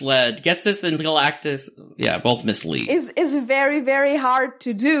 Misled. Getsus and Galactus, both mislead. It's very, very hard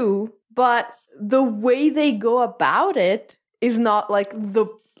to do, but the way they go about it is not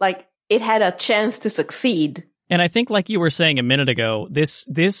it had a chance to succeed. And I think, like you were saying a minute ago, this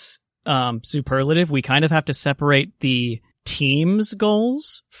superlative, we kind of have to separate the team's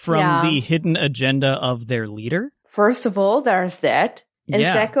goals from the hidden agenda of their leader. First of all, there's that. And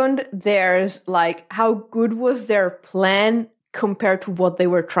second, there's, like, how good was their plan compared to what they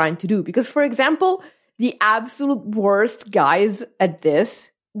were trying to do? Because, for example, the absolute worst guys at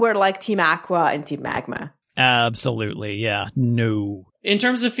this were, like, Team Aqua and Team Magma. Absolutely, yeah. No. In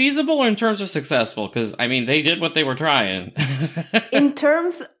terms of feasible or in terms of successful? Because, they did what they were trying. In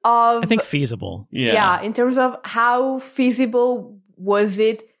terms of... I think feasible. Yeah, in terms of how feasible was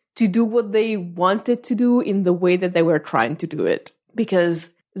it to do what they wanted to do in the way that they were trying to do it.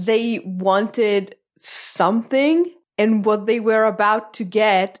 Because they wanted something, and what they were about to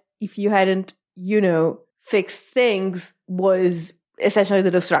get, if you hadn't, fixed things, was essentially the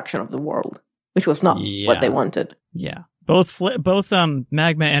destruction of the world, which was not what they wanted. Yeah. Both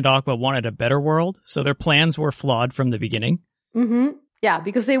Magma and Aqua wanted a better world, so their plans were flawed from the beginning. Mm-hmm. Yeah,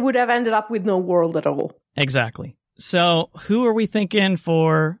 because they would have ended up with no world at all. Exactly. So who are we thinking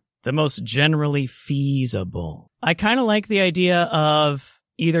for the most generally feasible? I kind of like the idea of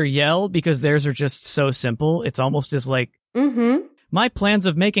either Yell, because theirs are just so simple. It's almost as like, my plans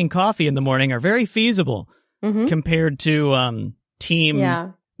of making coffee in the morning are very feasible, compared to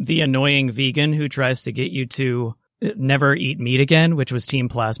Team the annoying vegan who tries to get you to never eat meat again, which was Team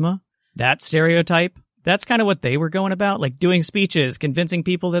Plasma. That stereotype, that's kind of what they were going about, like doing speeches, convincing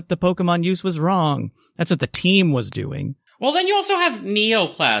people that the Pokemon use was wrong. That's what the team was doing. Well, then you also have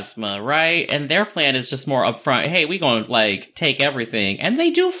Neoplasma, right? And their plan is just more upfront. Hey, we gonna, take everything. And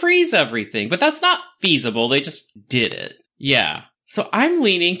they do freeze everything, but that's not feasible. They just did it. Yeah. So I'm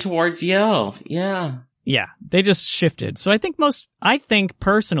leaning towards Yell. Yeah. Yeah, they just shifted. So I think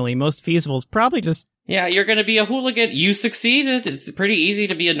personally, most feasible is probably just... Yeah, you're gonna be a hooligan. You succeeded. It's pretty easy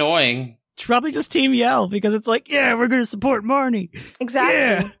to be annoying. It's probably just Team Yell, because it's like, yeah, we're gonna support Marnie.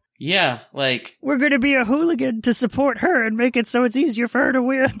 Exactly. Yeah, we're going to be a hooligan to support her and make it so it's easier for her to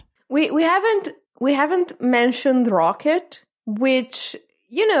win. We haven't mentioned Rocket, which,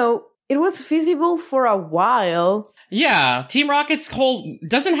 it was feasible for a while. Yeah, Team Rocket's whole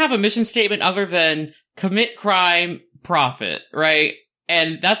doesn't have a mission statement other than commit crime, profit, right?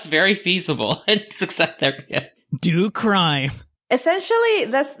 And that's very feasible. And success there. Yeah. Do crime. Essentially,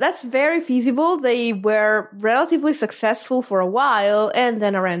 that's very feasible. They were relatively successful for a while, and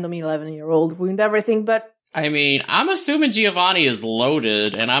then a random 11-year-old ruined everything, but... I'm assuming Giovanni is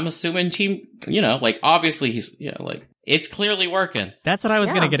loaded, and I'm assuming Team, obviously he's, it's clearly working. That's what I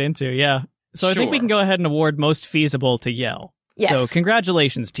was going to get into, yeah. So I think we can go ahead and award most feasible to Yell. Yes. So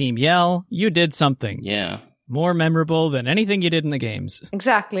congratulations, Team Yell. You did something. Yeah. More memorable than anything you did in the games.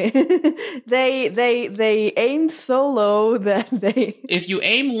 Exactly. They aimed so low that they... If you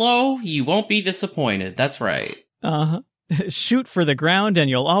aim low, you won't be disappointed. That's right. Uh-huh. Shoot for the ground and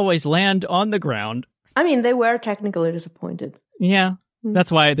you'll always land on the ground. They were technically disappointed. Yeah.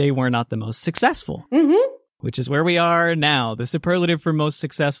 That's why they were not the most successful. Mm-hmm. Which is where we are now, the superlative for most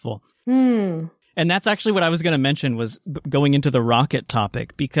successful. And that's actually what I was going to mention, was going into the Rocket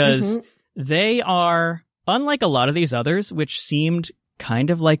topic, because they are... Unlike a lot of these others, which seemed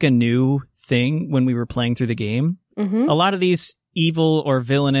kind of like a new thing when we were playing through the game, a lot of these evil or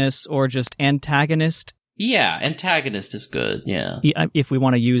villainous or just antagonist. Yeah, antagonist is good, yeah. If we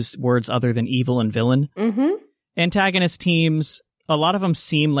want to use words other than evil and villain. Antagonist teams, a lot of them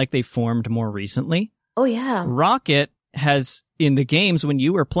seem like they formed more recently. Oh, yeah. Rocket has, in the games when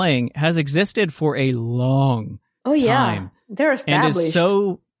you were playing, has existed for a long time. They're established. And is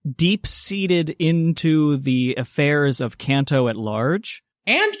so deep-seated into the affairs of Kanto at large.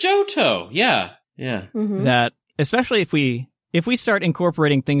 And Johto, yeah. Mm-hmm. That, especially if we start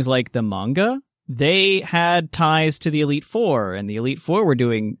incorporating things like the manga, they had ties to the Elite Four, and the Elite Four were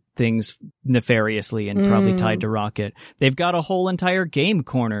doing things nefariously and probably tied to Rocket. They've got a whole entire game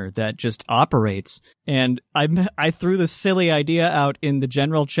corner that just operates. And I threw the silly idea out in the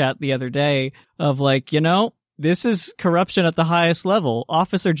general chat the other day of like, this is corruption at the highest level.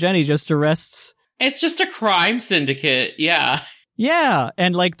 Officer Jenny just arrests. It's just a crime syndicate, yeah. Yeah,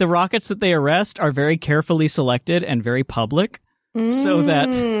 and like the rockets that they arrest are very carefully selected and very public, so that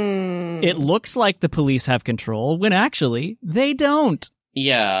it looks like the police have control when actually they don't.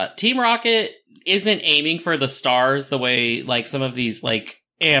 Yeah, Team Rocket isn't aiming for the stars the way like some of these like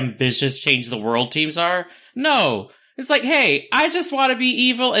ambitious change the world teams are. No, it's like, hey, I just want to be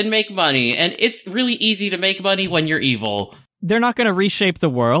evil and make money, and it's really easy to make money when you're evil. They're not going to reshape the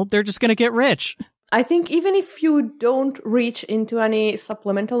world, they're just going to get rich. I think even if you don't reach into any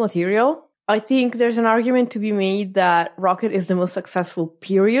supplemental material, I think there's an argument to be made that Rocket is the most successful,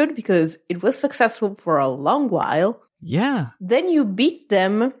 period, because it was successful for a long while. Yeah. Then you beat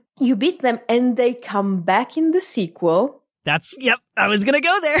them, and they come back in the sequel. Yep, I was gonna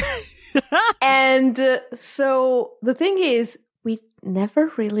go there. And so the thing is, we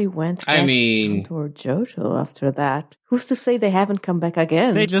never really went back toward Johto after that. Who's to say they haven't come back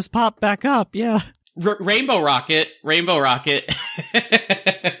again? They just pop back up, yeah. Rainbow Rocket. Rainbow Rocket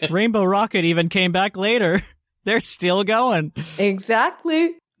even came back later. They're still going.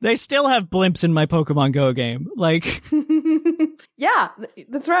 Exactly. They still have blimps in my Pokemon Go game. Like, yeah,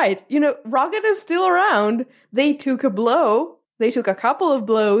 that's right. Rocket is still around. They took a blow. They took a couple of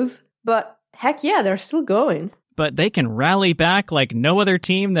blows, but heck yeah, they're still going. But they can rally back like no other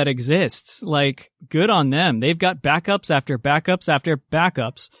team that exists. Like, good on them. They've got backups after backups after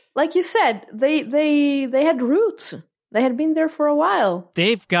backups. Like you said, they had roots. They had been there for a while.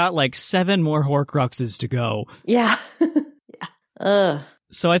 They've got like 7 more Horcruxes to go. Yeah. Yeah.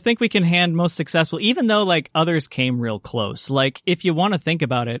 So I think we can hand most successful, even though like others came real close. Like, if you want to think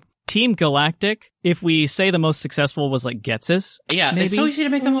about it, Team Galactic, if we say the most successful was like Ghetsis. Yeah, maybe? It's so easy to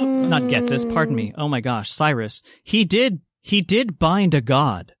make them... Not Ghetsis, pardon me. Oh my gosh, Cyrus. He did bind a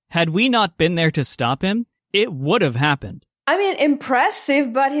god. Had we not been there to stop him, it would have happened. I mean,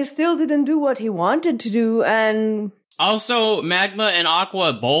 impressive, but he still didn't do what he wanted to do, and... Also, Magma and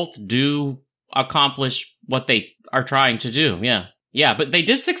Aqua both do accomplish what they are trying to do, yeah. Yeah, but they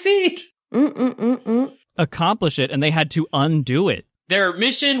did succeed. Accomplish it, and they had to undo it. Their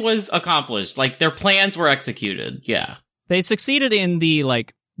mission was accomplished. Like, their plans were executed. Yeah. They succeeded in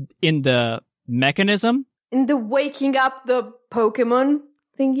the mechanism. In the waking up the Pokemon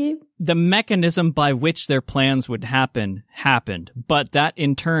thingy. The mechanism by which their plans would happen happened, but that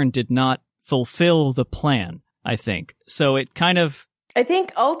in turn did not fulfill the plan, I think. So it kind of... I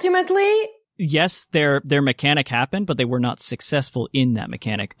think ultimately... Yes, their mechanic happened, but they were not successful in that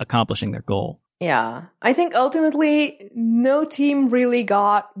mechanic accomplishing their goal. Yeah. I think ultimately no team really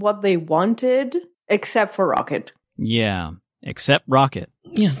got what they wanted except for Rocket. Yeah, except Rocket.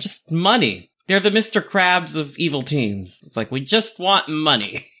 Yeah, just money. They're the Mr. Krabs of evil teams. It's like, we just want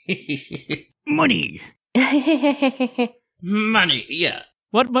money. Money. Money, yeah.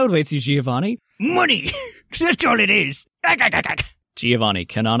 What motivates you, Giovanni? Money. That's all it is. Giovanni,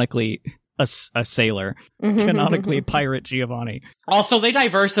 canonically a sailor. Canonically pirate Giovanni. Also, they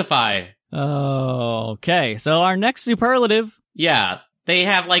diversify. Oh, okay. So our next superlative. Yeah. They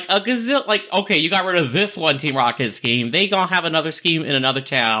have like a gazillion, like, okay, you got rid of this one Team Rocket scheme. They gonna have another scheme in another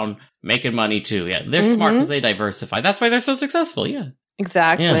town making money too. Yeah. They're smart because they diversify. That's why they're so successful. Yeah.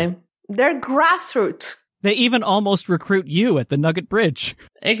 Exactly. Yeah. They're grassroots. They even almost recruit you at the Nugget Bridge.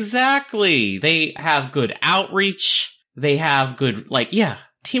 Exactly. They have good outreach. They have good, like, yeah.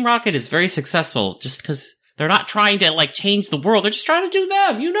 Team Rocket is very successful just because they're not trying to, like, change the world. They're just trying to do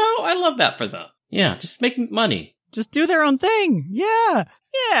them, you know? I love that for them. Yeah, just making money. Just do their own thing. Yeah.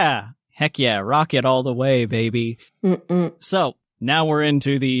 Yeah. Heck yeah. Rocket all the way, baby. So, now we're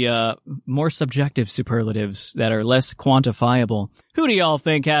into the more subjective superlatives that are less quantifiable. Who do y'all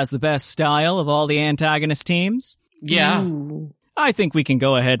think has the best style of all the antagonist teams? Yeah. Ooh. I think we can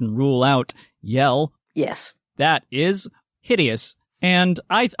go ahead and rule out Yell. Yes. That is hideous. And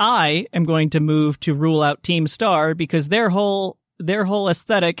I am going to move to rule out Team Star because their whole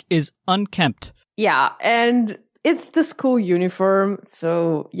aesthetic is unkempt. Yeah, and it's the school uniform,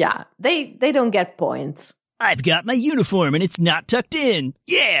 so yeah, they don't get points. I've got my uniform and it's not tucked in.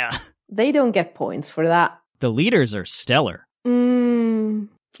 Yeah. They don't get points for that. The leaders are stellar.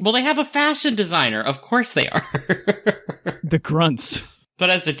 Well, they have a fashion designer. Of course they are. The grunts. But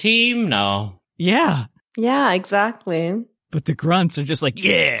as a team, no. Yeah. Yeah, exactly. But the grunts are just like,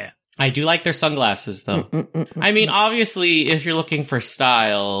 yeah. I do like their sunglasses, though. I mean, obviously, if you're looking for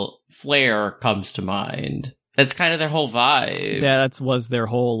style, Flair comes to mind. That's kind of their whole vibe. Yeah, that was their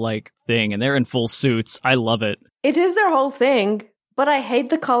whole, like, thing. And they're in full suits. I love it. It is their whole thing, but I hate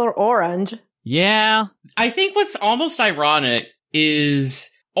the color orange. Yeah. I think what's almost ironic is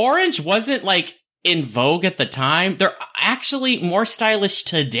orange wasn't, like, in vogue at the time. They're actually more stylish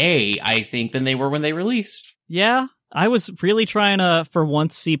today, I think, than they were when they released. Yeah. I was really trying to, for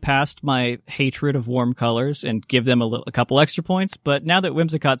once, see past my hatred of warm colors and give them a couple extra points. But now that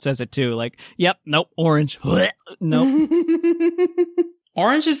Whimsicott says it too, like, yep, nope, orange. Nope.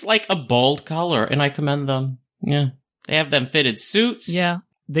 Orange is like a bold color, and I commend them. Yeah. They have them fitted suits. Yeah.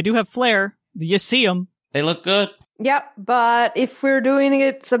 They do have flair. You see them. They look good. Yep, but if we're doing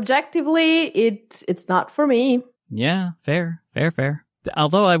it subjectively, it's not for me. Yeah, fair.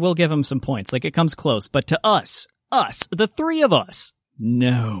 Although I will give them some points. Like, it comes close. But to us, the three of us,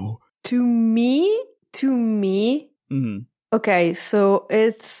 no. To me, Okay, so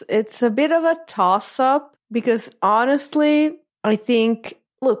it's a bit of a toss-up because honestly, I think,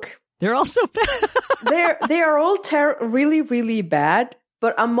 look, they're all so bad. they are all really, really bad.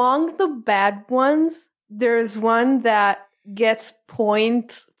 But among the bad ones, there's one that gets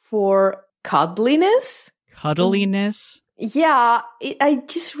points for cuddliness. Cuddliness? Yeah, I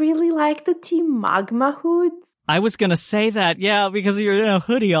just really like the Team Magma hoods. I was gonna say that, yeah, because you're in a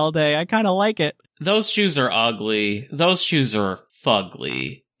hoodie all day. I kind of like it. Those shoes are ugly. Those shoes are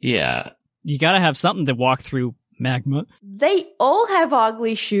fugly. Yeah. You gotta have something to walk through magma. They all have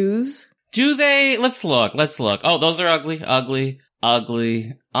ugly shoes. Do they? Let's look. Oh, those are ugly.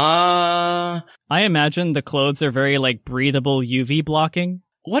 I imagine the clothes are very, like, breathable UV blocking.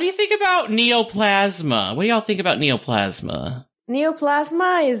 What do you think about Neoplasma? What do y'all think about Neoplasma?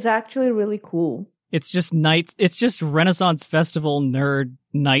 Neoplasma is actually really cool. It's just Renaissance Festival nerd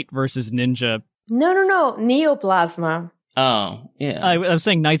knight versus ninja. No, Neoplasma. Oh, yeah. I was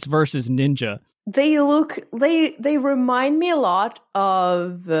saying knights versus ninja. They remind me a lot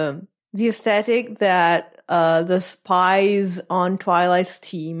of the aesthetic that the spies on Twilight's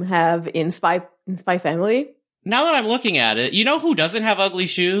team have in Spy Family. Now that I'm looking at it, you know who doesn't have ugly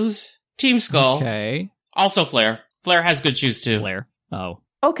shoes? Team Skull. Okay. Also Flair. Flair has good shoes too. Flair. Oh.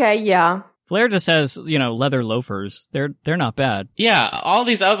 Okay, yeah. Flair just has, leather loafers. They're not bad. Yeah, all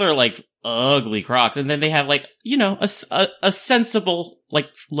these other, like, ugly Crocs, and then they have, like, a sensible, like,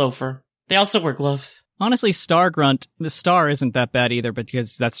 loafer. They also wear gloves. Honestly, Star isn't that bad either,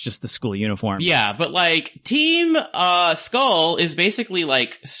 because that's just the school uniform. Yeah, but, like, Team Skull is basically,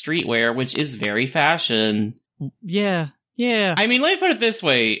 like, streetwear, which is very fashion. Yeah. I mean, let me put it this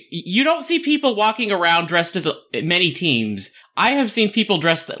way. You don't see people walking around dressed as many teams. I have seen people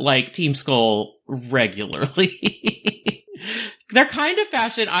dressed like Team Skull regularly. They're kind of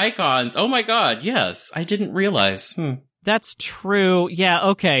fashion icons. Oh my god, yes. I didn't realize. That's true. Yeah,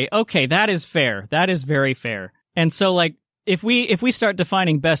 okay. That is fair. That is very fair. And so, like, if we start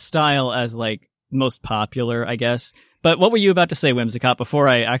defining best style as, like, most popular, I guess. But what were you about to say, Whimsicott, before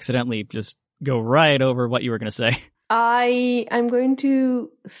I accidentally just go right over what you were going to say? I'm going to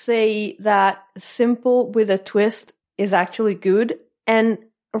say that Simple with a Twist is actually good. And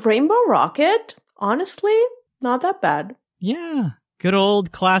Rainbow Rocket, honestly, not that bad. Yeah. Good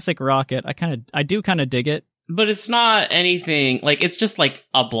old classic Rocket. I do kind of dig it. But it's not anything, like, it's just like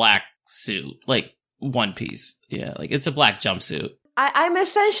a black suit, like one piece. Yeah, like it's a black jumpsuit. I'm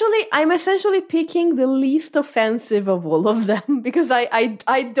essentially picking the least offensive of all of them because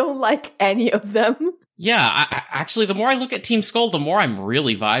I don't like any of them. Yeah, I actually, the more I look at Team Skull, the more I'm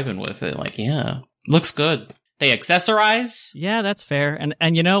really vibing with it. Like, yeah, looks good. They accessorize. Yeah, that's fair.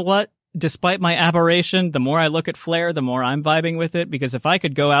 And you know what? Despite my aberration, the more I look at Flair, the more I'm vibing with it. Because if I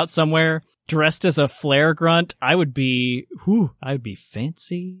could go out somewhere dressed as a Flair grunt, I would be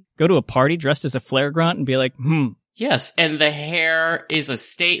fancy. Go to a party dressed as a Flair grunt and be like, Yes, and the hair is a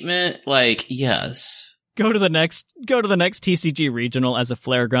statement. Like, yes. Go to the next TCG regional as a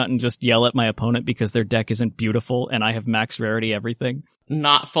Flair grunt and just yell at my opponent because their deck isn't beautiful and I have max rarity everything.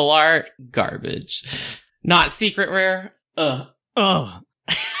 Not full art, garbage. Not secret rare, ugh.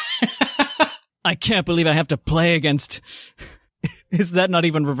 I can't believe I have to play against... Is that not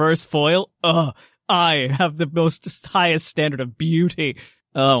even reverse foil? I have the highest standard of beauty.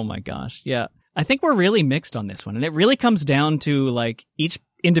 Oh my gosh, yeah. I think we're really mixed on this one, and it really comes down to, like, each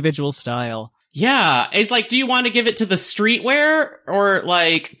individual style. Yeah, it's like, do you want to give it to the streetwear or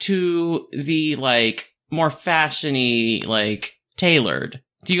like to the like more fashiony, like tailored?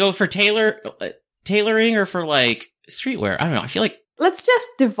 Do you go for tailoring or for like streetwear? I don't know. I feel like Let's just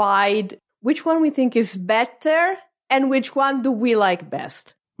divide which one we think is better and which one do we like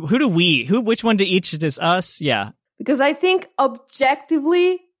best. Which one to each is us? Yeah. Because I think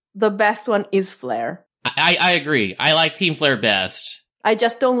objectively, the best one is Flare. I agree. I like Team Flare best. I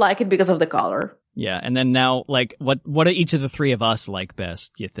just don't like it because of the color. Yeah, and then now, like, what do each of the three of us like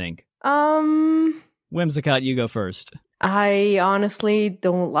best, you think? Whimsicott, you go first. I honestly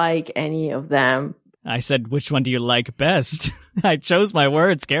don't like any of them. I said, which one do you like best? I chose my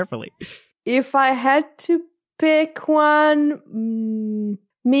words carefully. If I had to pick one,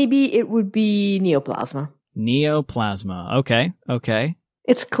 maybe it would be Neoplasma. Neoplasma. Okay.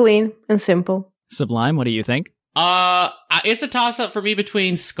 It's clean and simple. Sublime, what do you think? It's a toss-up for me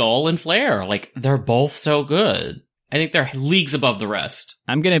between Skull and Flare. Like, they're both so good. I think they're leagues above the rest.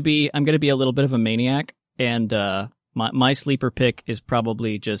 I'm gonna be a little bit of a maniac, and my sleeper pick is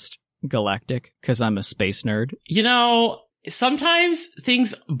probably just Galactic, because I'm a space nerd. You know, sometimes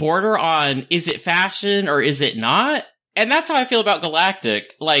things border on, is it fashion or is it not? And that's how I feel about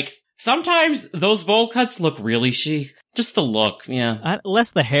Galactic. Like, sometimes those bowl cuts look really chic. Just the look, yeah.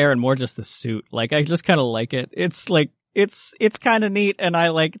 Less the hair and more just the suit. Like, I just kind of like it. It's like, it's kind of neat, and I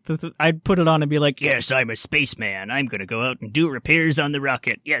like, I'd put it on and be like, yes, I'm a spaceman. I'm gonna go out and do repairs on the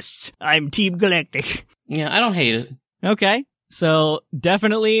rocket. Yes, I'm Team Galactic. Yeah, I don't hate it. Okay. So,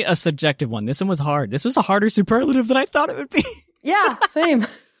 definitely a subjective one. This one was hard. This was a harder superlative than I thought it would be. Yeah, same.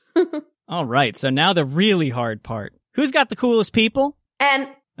 All right, so now the really hard part. Who's got the coolest people? And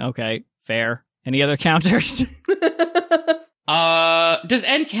okay, fair. Any other counters? Does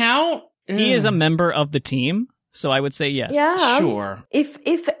N count? He is a member of the team, so I would say yes. yeah, Sure. If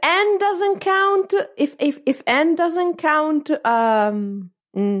N doesn't count, if N doesn't count,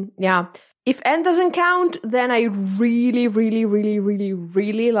 yeah. If N doesn't count, then I really, really, really, really,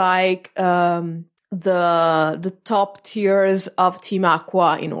 really like the top tiers of Team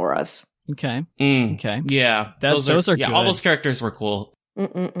Aqua in Auras. Okay. Okay. Yeah. Those are good. All those characters were cool.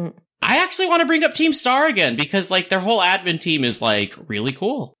 I actually want to bring up Team Star again because like their whole admin team is like really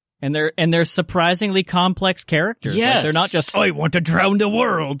cool. And they're surprisingly complex characters. Yes. Like, they're not just, I want to drown the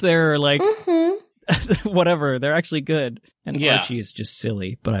world. They're like, whatever. They're actually good. And Archie is just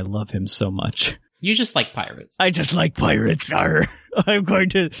silly, but I love him so much. You just like pirates. I just like pirates. I'm going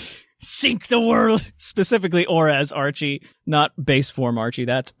to sink the world. Specifically Auras Archie, not base form Archie.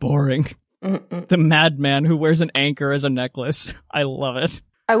 That's boring. The madman who wears an anchor as a necklace. I love it.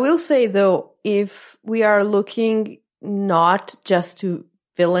 I will say, though, if we are looking not just to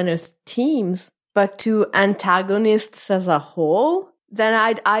villainous teams, but to antagonists as a whole, then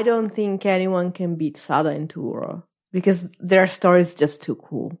I don't think anyone can beat Sada and Turo, because their story is just too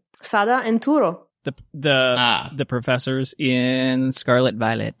cool. Sada and Turo. The professors in Scarlet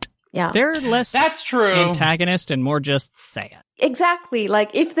Violet. Yeah. They're less That's true. antagonist and more just sad. Exactly.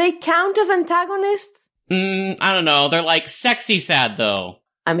 Like, if they count as antagonists... I don't know. They're like sexy sad, though.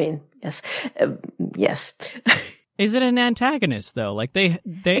 I mean, yes. Yes. Is it an antagonist, though? Like, they...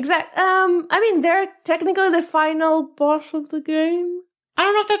 I mean, they're technically the final boss of the game. I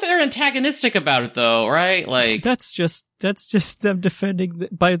don't know if they're antagonistic about it, though, right? Like, That's just them defending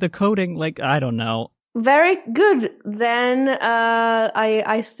by the coding. Like, I don't know. Very good. Then,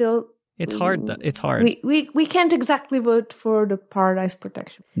 I still... It's hard, though. It's hard. We can't exactly vote for the Paradise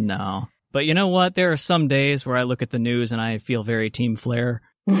Protection. No. But you know what? There are some days where I look at the news and I feel very Team Flare.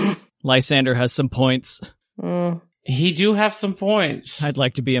 Lysander has some points. he do have some points. I'd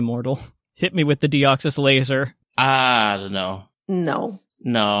like to be immortal. Hit me with the Deoxys laser. I don't know. No.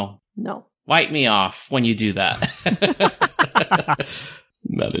 Wipe me off when you do that.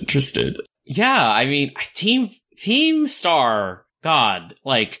 Not interested. Yeah, I mean, Team Star, God,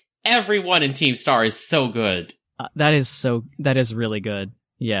 like, everyone in Team Star is so good. That is really good.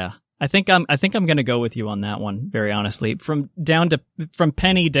 Yeah. I think I'm going to go with you on that one, very honestly. From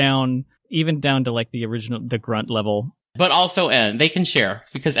Penny down, even down to like the grunt level. But also N. They can share,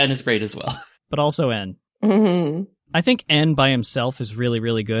 because N is great as well. But also N. Mm-hmm. I think N by himself is really,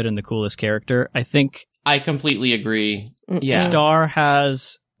 really good and the coolest character. I completely agree. Yeah. Star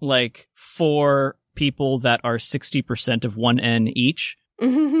has like 4 people that are 60% of 1 N each.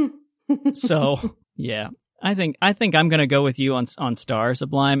 So, yeah. I think I'm going to go with you on Star,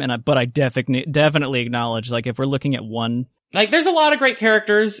 Sublime, but I definitely acknowledge, like, if we're looking at one... Like, there's a lot of great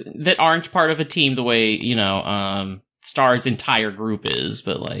characters that aren't part of a team the way, Star's entire group is,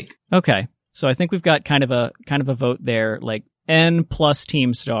 but like... Okay. So I think we've got kind of a vote there, like N plus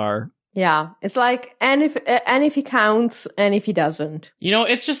Team Star, Yeah, it's like, and if he counts, and if he doesn't.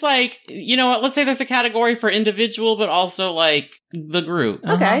 It's just like, what, let's say there's a category for individual, but also like the group.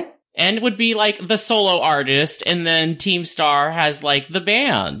 Okay. And it would be like the solo artist, and then Team Star has like the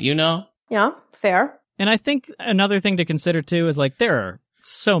band, Yeah, fair. And I think another thing to consider too is like there are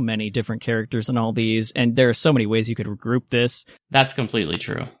so many different characters in all these, and there are so many ways you could group this. That's completely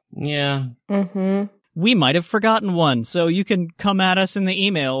true. Yeah. Mm-hmm. We might have forgotten one, so you can come at us in the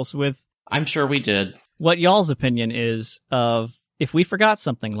emails with... I'm sure we did. What y'all's opinion is of if we forgot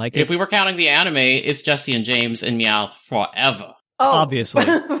something. Like if we were counting the anime, it's Jesse and James and Meowth forever. Oh. Obviously.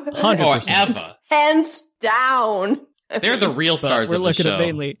 100%. Forever. Hands down. They're the real stars of the show. We're looking at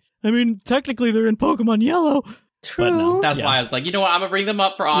mainly... I mean, technically they're in Pokemon Yellow. True. No, That's why I was like, you know what? I'm going to bring them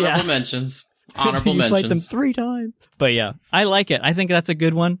up for honorable mentions. Honorable you mentions. fight them 3 times. But yeah, I like it. I think that's a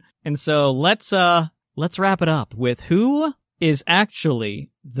good one. And so let's wrap it up with who is actually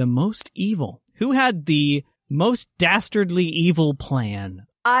the most evil. Who had the most dastardly evil plan?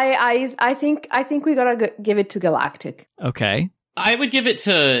 I think we gotta give it to Galactic. Okay. I would give it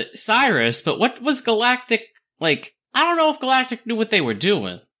to Cyrus, but what was Galactic like? I don't know if Galactic knew what they were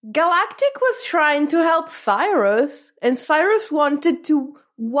doing. Galactic was trying to help Cyrus, and Cyrus wanted to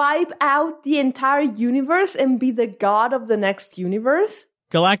wipe out the entire universe and be the god of the next universe.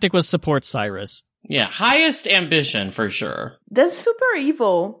 Galactic was support Cyrus. Yeah, highest ambition for sure. That's super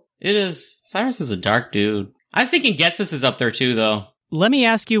evil. It is. Cyrus is a dark dude. I was thinking Getsus is up there too, though. Let me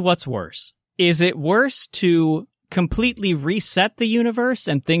ask you what's worse. Is it worse to completely reset the universe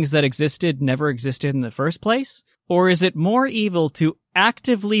and things that existed never existed in the first place? Or is it more evil to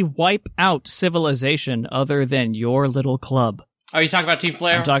actively wipe out civilization other than your little club? Are you talking about Team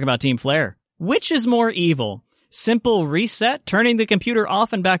Flare? I'm talking about Team Flare. Which is more evil? Simple reset, turning the computer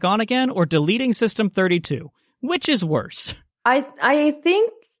off and back on again, or deleting System 32? Which is worse? I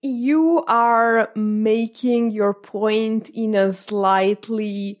think you are making your point in a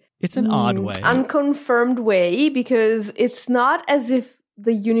slightly... It's an odd way. Unconfirmed way, because it's not as if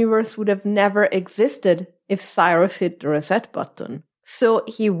the universe would have never existed if Cyrus hit the reset button. So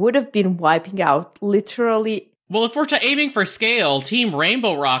he would have been wiping out literally... Well, if we're aiming for scale, Team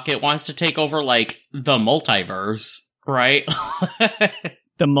Rainbow Rocket wants to take over, like, the multiverse, right?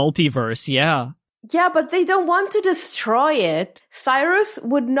 The multiverse, yeah. Yeah, but they don't want to destroy it. Cyrus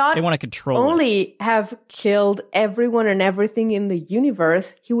would not they want to control only have killed everyone and everything in the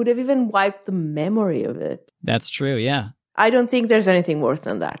universe, he would have even wiped the memory of it. That's true, yeah. I don't think there's anything worse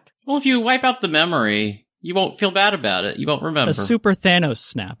than that. Well, if you wipe out the memory, you won't feel bad about it. You won't remember. A super Thanos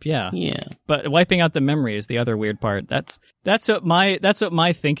snap, yeah. Yeah. But wiping out the memory is the other weird part. That's what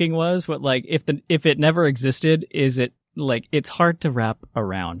my thinking was. What, like, if it never existed, is it like it's hard to wrap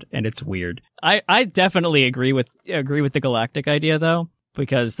around and it's weird. I definitely agree with the Galactic idea though,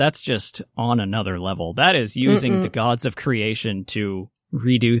 because that's just on another level. That is using the gods of creation to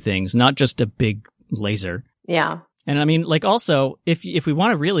redo things, not just a big laser. Yeah. And I mean, like, also, if we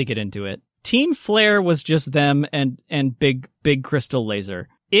want to really get into it, Team Flare was just them and big crystal laser.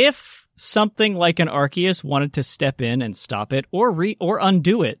 If something like an Arceus wanted to step in and stop it or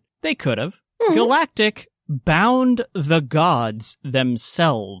undo it, they could have. Galactic bound the gods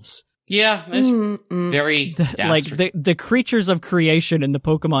themselves. Yeah, it's very like the creatures of creation in the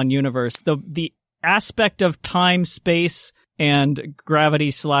Pokemon universe, the aspect of time, space, and gravity /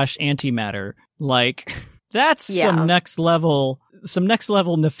 antimatter. Like, that's some next level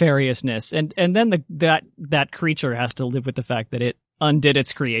nefariousness. And then that creature has to live with the fact that it undid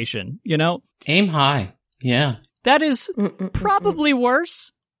its creation, you know? Aim high. Yeah. That is probably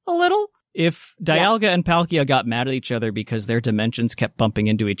worse a little. If Dialga and Palkia got mad at each other because their dimensions kept bumping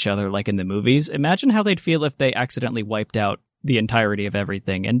into each other like in the movies, imagine how they'd feel if they accidentally wiped out the entirety of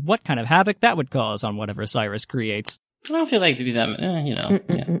everything and what kind of havoc that would cause on whatever Cyrus creates. I don't feel like it'd be that,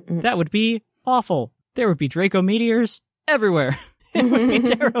 yeah. That would be awful. There would be Draco meteors everywhere. It would be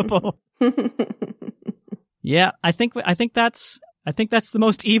terrible. Yeah, I think that's the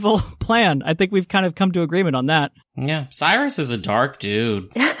most evil plan. I think we've kind of come to agreement on that. Yeah, Cyrus is a dark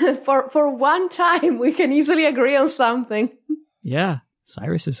dude. For one time, we can easily agree on something. Yeah,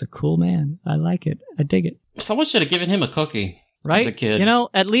 Cyrus is a cool man. I like it. I dig it. Someone should have given him a cookie, right? As a kid. You know,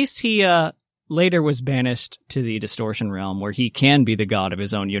 at least he later was banished to the Distortion Realm, where he can be the god of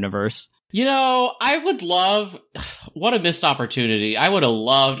his own universe. You know, I would love... What a missed opportunity. I would have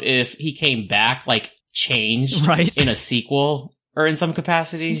loved if he came back, like, changed in a sequel or in some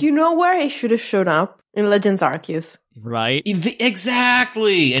capacity. You know where he should have shown up? In Legends Arceus. Right?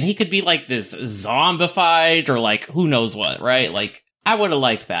 Exactly. And he could be, like, this zombified or, like, who knows what, right? Like, I would have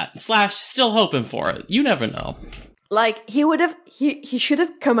liked that. / still hoping for it. You never know. Like, he should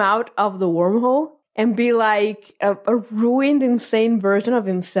have come out of the wormhole and be like a ruined, insane version of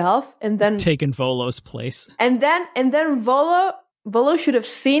himself, and then taken Volo's place. And then Volo should have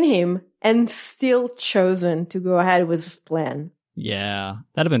seen him and still chosen to go ahead with his plan. Yeah,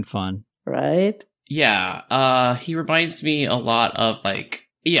 that'd have been fun. Right? Yeah, he reminds me a lot of, like,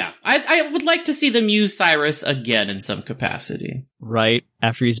 yeah, I would like to see them use Cyrus again in some capacity. Right,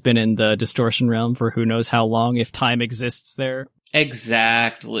 after he's been in the distortion realm for who knows how long, if time exists there.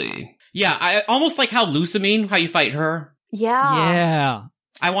 Exactly. Yeah, I almost like how Lusamine, how you fight her. Yeah. Yeah.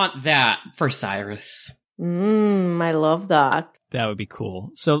 I want that for Cyrus. I love that. That would be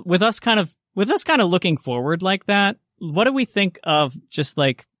cool. So with us kind of looking forward like that, what do we think of just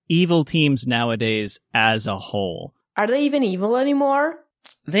like evil teams nowadays as a whole? Are they even evil anymore?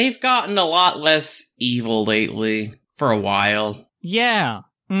 They've gotten a lot less evil lately for a while. Yeah.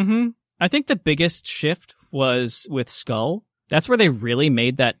 I think the biggest shift was with Skull. That's where they really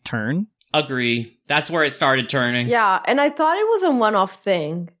made that turn. Agree. That's where it started turning. Yeah, and I thought it was a one-off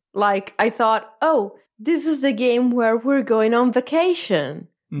thing. Like, I thought, oh, this is the game where we're going on vacation.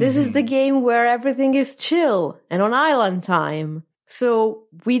 This is the game where everything is chill and on island time. So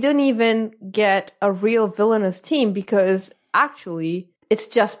we don't even get a real villainous team because actually it's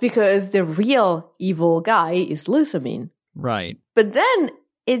just because the real evil guy is Lusamine. Right. But then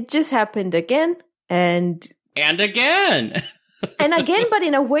it just happened again and again. And again, but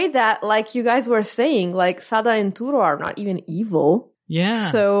in a way that, like you guys were saying, like Sada and Turo are not even evil. Yeah.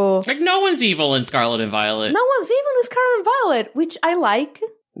 So like no one's evil in Scarlet and Violet. No one's evil in Scarlet and Violet, which I like.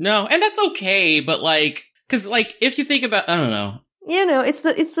 No, and that's okay, but like, cause like, if you think about, I don't know. You know, it's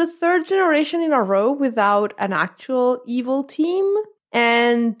the third generation in a row without an actual evil team.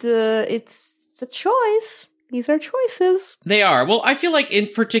 And it's a choice. These are choices. They are. Well, I feel like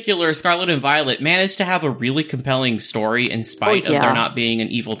in particular, Scarlet and Violet managed to have a really compelling story in spite of there not being an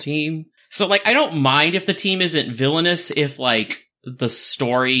evil team. So like, I don't mind if the team isn't villainous if like the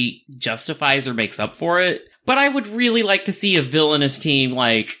story justifies or makes up for it. But I would really like to see a villainous team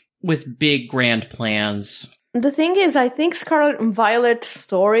like with big grand plans. The thing is, I think Scarlet and Violet's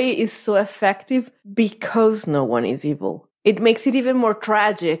story is so effective because no one is evil. It makes it even more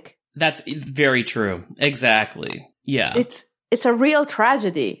tragic. That's very true. Exactly. Yeah. It's a real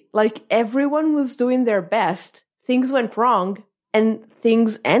tragedy. Like, everyone was doing their best. Things went wrong, and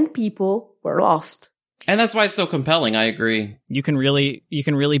things and people were lost. And that's why it's so compelling. I agree. You can really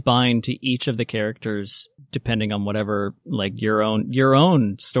bind to each of the characters depending on whatever like your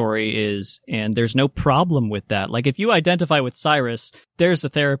own story is, and there's no problem with that. Like if you identify with Cyrus, there's a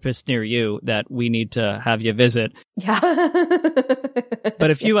therapist near you that we need to have you visit. Yeah.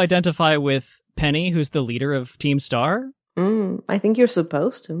 But if you identify with Penny, who's the leader of Team Star, I think you're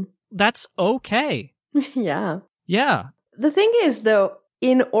supposed to. That's okay. Yeah. Yeah. The thing is, though,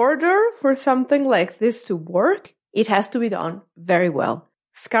 in order for something like this to work, it has to be done very well.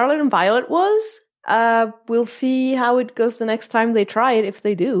 Scarlet and Violet was. We'll see how it goes the next time they try it, if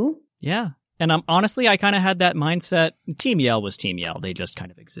they do. Yeah. And honestly, I kind of had that mindset. Team Yell was Team Yell. They just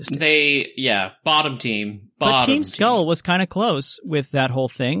kind of existed. Bottom team. But Team Skull was kind of close with that whole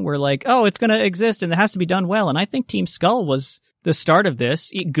thing. We're like, oh, it's going to exist and it has to be done well. And I think Team Skull was the start of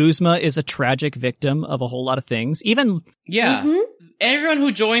this. Guzma is a tragic victim of a whole lot of things. Even... Yeah. Everyone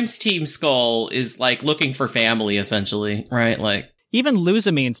who joins Team Skull is, like, looking for family, essentially, right? Like... Even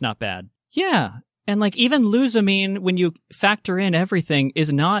Luzamine's not bad. Yeah. And, like, even Lusamine, when you factor in everything,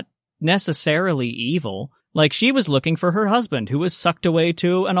 is not necessarily evil. Like, she was looking for her husband, who was sucked away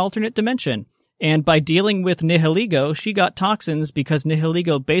to an alternate dimension. And by dealing with Nihiligo, she got toxins because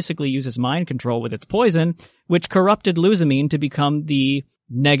Nihiligo basically uses mind control with its poison, which corrupted Lusamine to become the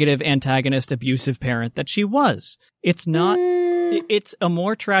negative antagonist, abusive parent that she was. It's not... It's a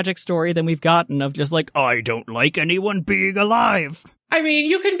more tragic story than we've gotten of just like, I don't like anyone being alive. I mean,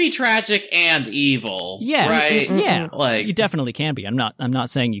 you can be tragic and evil. Yeah. Right? Yeah. Like, you definitely can be. I'm not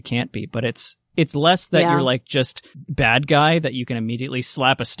saying you can't be, but it's less that you're like just bad guy that you can immediately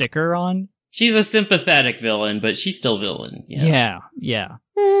slap a sticker on. She's a sympathetic villain, but she's still villain. Yeah.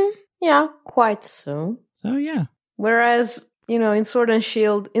 Yeah, quite so. So yeah. Whereas, you know, in Sword and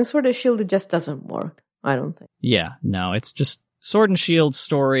Shield, it just doesn't work. I don't think. Yeah, no, it's just Sword and Shield's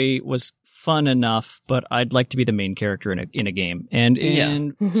story was fun enough, but I'd like to be the main character in a game. And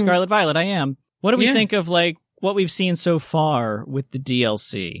in Scarlet Violet, I am. What do we think of like what we've seen so far with the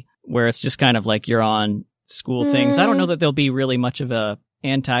DLC, where it's just kind of like you're on school things? I don't know that there'll be really much of a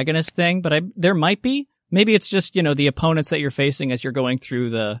antagonist thing, but there might be. Maybe it's just, you know, the opponents that you're facing as you're going through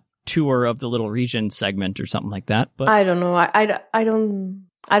the tour of the little region segment or something like that. But I don't know. I don't.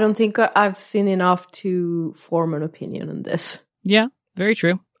 I don't think I've seen enough to form an opinion on this. Yeah, very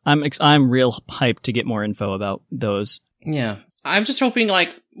true. I'm real hyped to get more info about those. Yeah. I'm just hoping, like,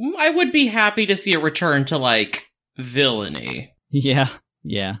 I would be happy to see a return to, like, villainy. Yeah.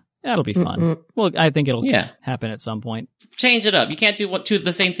 That'll be fun. Mm-mm. Well, I think it'll happen at some point. Change it up. You can't do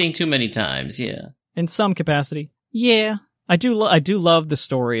the same thing too many times. Yeah. In some capacity. Yeah. I do love the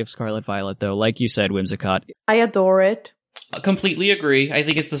story of Scarlet Violet, though. Like you said, Whimsicott. I adore it. I completely agree. I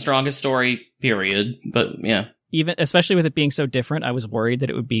think it's the strongest story, period. But, yeah. Even, especially with it being so different, I was worried that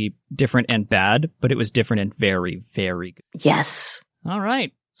it would be different and bad, but it was different and very, very good. Yes. All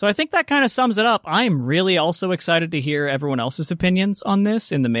right. So I think that kind of sums it up. I'm really also excited to hear everyone else's opinions on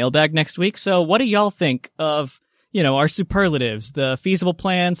this in the mailbag next week. So what do y'all think of, our superlatives, the feasible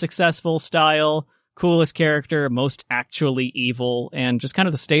plan, successful, style, coolest character, most actually evil, and just kind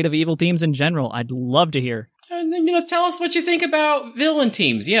of the state of evil teams in general? I'd love to hear. And then, tell us what you think about villain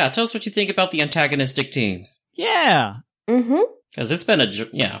teams. Yeah, tell us what you think about the antagonistic teams. Yeah. Mm-hmm. Because it's been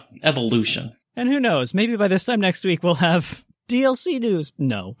evolution. And who knows, maybe by this time next week we'll have DLC news.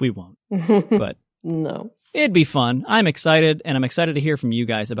 No, we won't. But no. It'd be fun. I'm excited, and I'm excited to hear from you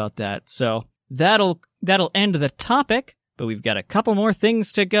guys about that. So that'll end the topic, but we've got a couple more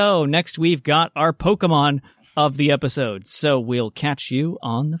things to go. Next, we've got our Pokemon of the episode. So we'll catch you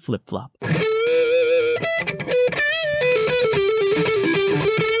on the flip-flop.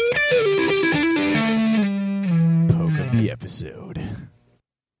 Episode.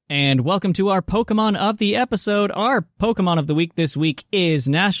 And welcome to our Pokemon of the episode. Our Pokemon of the week this week is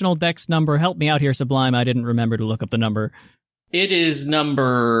National Dex number. Help me out here, Sublime. I didn't remember to look up the number. It is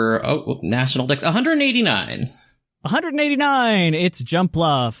number National Dex 189. 189. It's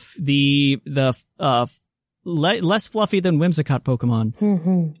Jumpluff, the less fluffy than Whimsicott Pokemon.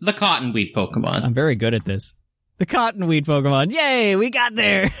 Mm-hmm. The Cottonweed Pokemon. I'm very good at this. The Cottonweed Pokemon. Yay, we got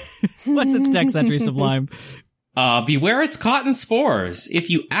there. What's its Dex entry, Sublime? Beware its cotton spores. If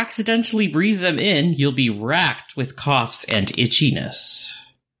you accidentally breathe them in, you'll be racked with coughs and itchiness.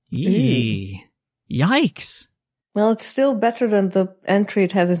 Yee. Yikes. Well, it's still better than the entry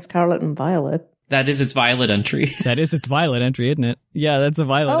it has in Scarlet and Violet. That is its Violet entry. That is its Violet entry, isn't it? Yeah, that's a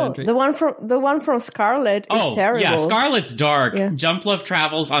Violet entry. The one from Scarlet is terrible. Yeah, Scarlet's dark. Yeah. Jumpluff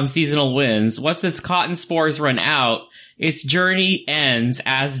travels on seasonal winds. Once its cotton spores run out, its journey ends,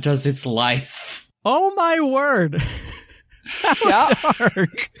 as does its life. Oh my word. How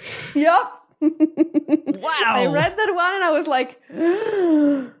dark. Yup. Wow. I read that one and I was like,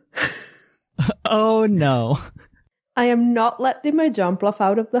 oh no. I am not letting my Jumpluff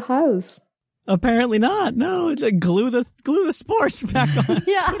out of the house. Apparently not. No, it's like glue the spores back on.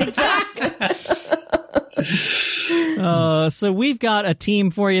 Yeah, exactly. So we've got a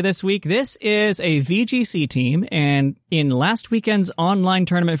team for you this week. This is a VGC team, and in last weekend's online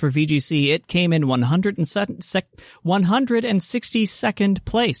tournament for VGC, it came in 162nd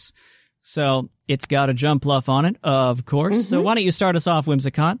place. So it's got a Jumpluff on it, of course. Mm-hmm. So why don't you start us off,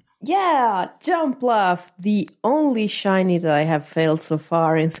 Whimsicott? Yeah, Jumpluff, the only shiny that I have failed so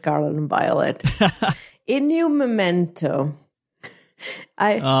far in Scarlet and Violet. In New Memento.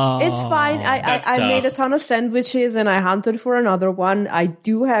 It's fine. I made a ton of sandwiches and I hunted for another one. I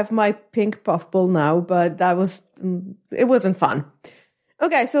do have my pink puffball now, but it wasn't fun.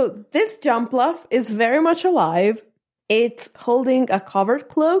 Okay, so this Jumpluff is very much alive. It's holding a covered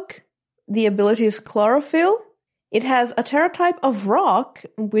cloak. The ability is Chlorophyll. It has a Terra type of rock,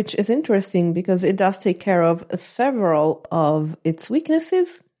 which is interesting because it does take care of several of its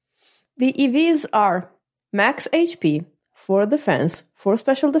weaknesses. The EVs are max HP, 4 defense, 4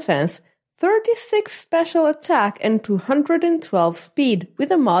 special defense, 36 special attack, and 212 speed with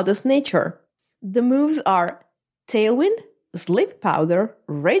a modest nature. The moves are Tailwind, Sleep Powder,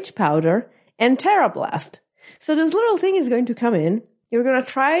 Rage Powder, and Terra Blast. So this little thing is going to come in. You're going to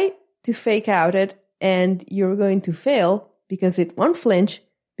try to fake out it, and you're going to fail because it won't flinch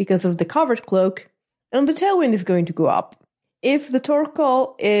because of the covered cloak, and the Tailwind is going to go up. If the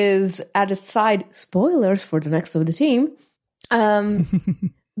Torkoal is at its side, spoilers for the next of the team,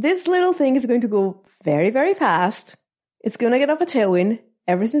 this little thing is going to go very, very fast. It's going to get off a Tailwind.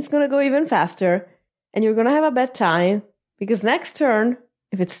 Everything's going to go even faster, and you're going to have a bad time because next turn,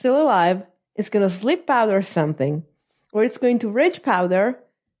 if it's still alive, it's going to Sleep Powder something, or it's going to Rage Powder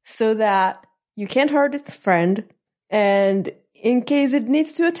so that you can't hurt its friend, and in case it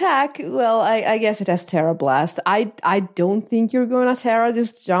needs to attack, well, I guess it has Terra Blast. I don't think you're going to Terra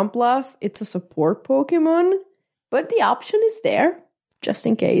this Jumpluff. It's a support Pokemon, but the option is there, just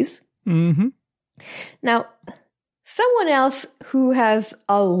in case. Mm-hmm. Now, someone else who has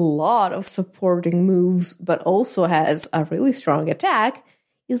a lot of supporting moves, but also has a really strong attack,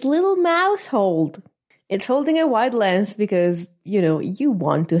 his little mouse hold. It's holding a wide lens because, you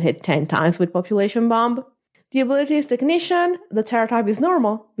want to hit 10 times with Population Bomb. The ability is Technician. The Terra type is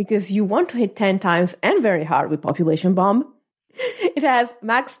normal because you want to hit 10 times and very hard with Population Bomb. It has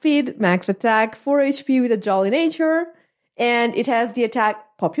max speed, max attack, 4 HP with a jolly nature, and it has the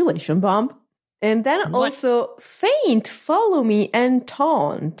attack Population Bomb. And then also Feint, Follow Me, and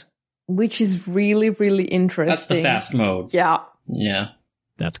Taunt, which is really, really interesting. That's the fast mode. Yeah. Yeah.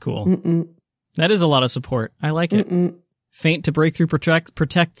 That's cool. That is a lot of support. I like it. Feint to Breakthrough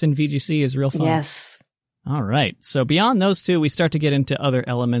protects in VGC is real fun. Yes. All right. So beyond those two, we start to get into other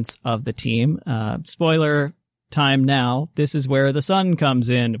elements of the team. Spoiler time now. This is where the sun comes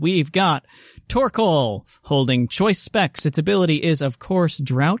in. We've got Torkoal holding choice specs. Its ability is, of course,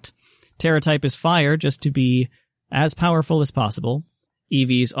 Drought. Terra type is Fire, just to be as powerful as possible.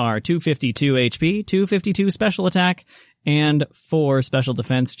 EVs are 252 HP, 252 special attack, and 4 special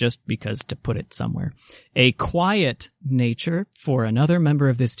defense, just because to put it somewhere. A quiet nature for another member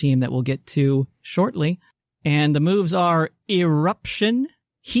of this team that we'll get to shortly. And the moves are Eruption,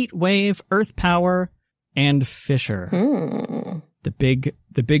 Heat Wave, Earth Power, and Fissure.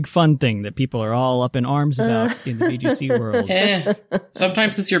 The big fun thing that people are all up in arms about in the VGC world.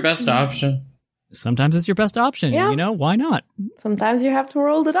 Sometimes it's your best option. Sometimes it's your best option. Yeah. Why not? Sometimes you have to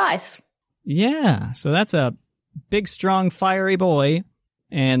roll the dice. Yeah. So that's a big, strong, fiery boy.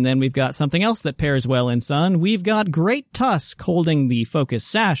 And then we've got something else that pairs well in Sun. We've got Great Tusk holding the Focus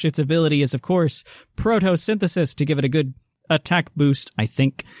Sash. Its ability is, of course, Protosynthesis to give it a good attack boost, I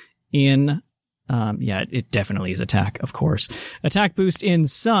think, in... it definitely is attack, of course. Attack boost in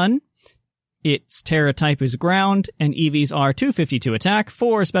Sun. Its Terra type is Ground, and EVs are 252 attack,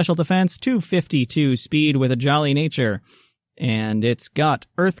 4 special defense, 252 speed with a jolly nature. And it's got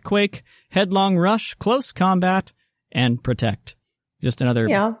Earthquake, Headlong Rush, Close Combat, and Protect. Just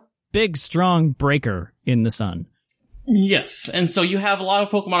another big, strong breaker in the Sun. Yes, and so you have a lot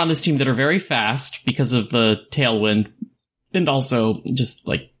of Pokemon on this team that are very fast because of the Tailwind, and also just,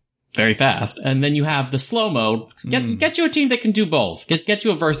 very fast. And then you have the slow mode. Get you a team that can do both. Get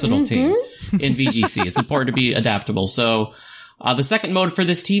you a versatile team in VGC. It's important to be adaptable. So, the second mode for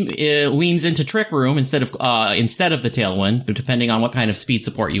this team leans into Trick Room instead of the Tailwind, depending on what kind of speed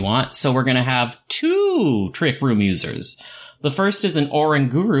support you want. So we're gonna have 2 Trick Room users. The first is an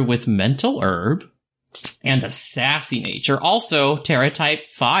Oranguru with Mental Herb and a Sassy Nature. Also, Terra type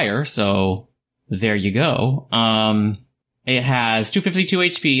Fire. So there you go. It has 252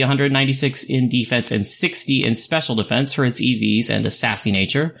 HP, 196 in defense, and 60 in special defense for its EVs and a Sassy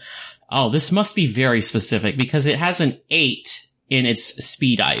Nature. Oh, this must be very specific because it has an 8 in its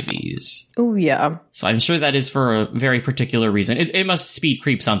speed IVs. Oh, yeah. So I'm sure that is for a very particular reason. It must speed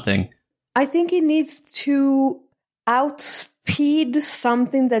creep something. I think it needs to outspeed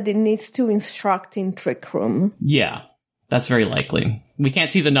something that it needs to instruct in Trick Room. Yeah, that's very likely. We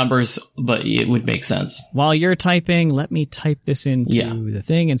can't see the numbers, but it would make sense. While you're typing, let me type this into the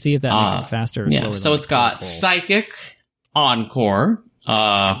thing and see if that makes it faster or slower. So it's got Psychic, Encore,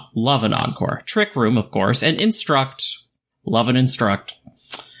 Love and Encore, Trick Room, of course, and Instruct, Love and Instruct.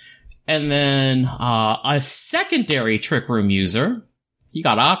 And then a secondary Trick Room user, you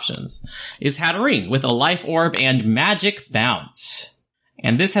got options, is Hatterene with a Life Orb and Magic Bounce.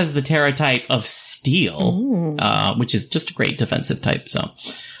 And this has the Terra type of Steel, which is just a great defensive type. So,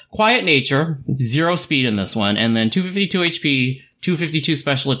 Quiet Nature, 0 speed in this one, and then 252 HP, 252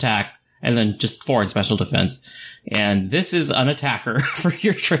 special attack, and then just 4 in special defense. And this is an attacker for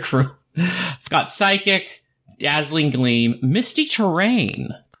your Trick Room. It's got Psychic, Dazzling Gleam, Misty Terrain.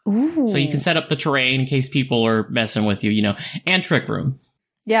 Ooh. So you can set up the terrain in case people are messing with you, and Trick Room.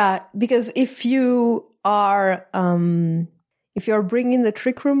 Yeah, because if you are... if you're bringing the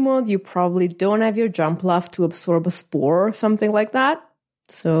Trick Room mode, you probably don't have your Jumpluff to absorb a Spore or something like that.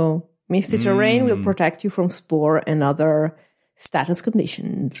 So Misty Terrain will protect you from Spore and other status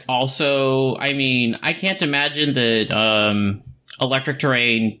conditions. Also, I can't imagine that Electric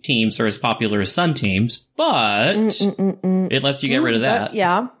Terrain teams are as popular as Sun teams, but it lets you get rid of that.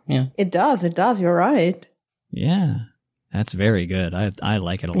 Yeah, it does. It does. You're right. Yeah, that's very good. I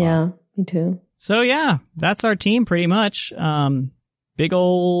like it a lot. Yeah, me too. So yeah, that's our team pretty much. Big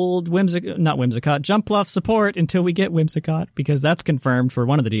old Whimsicott, Jumpluff support until we get Whimsicott, because that's confirmed for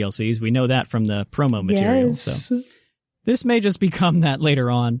one of the DLCs. We know that from the promo material. Yes. So this may just become that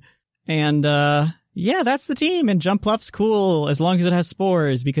later on. And that's the team. And Jumpluff's cool as long as it has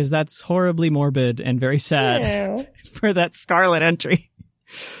spores, because that's horribly morbid and very sad for that Scarlet entry.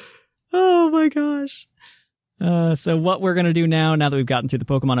 Oh my gosh. So what we're going to do now that we've gotten through the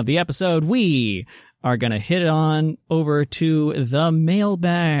Pokemon of the episode, we are going to hit on over to the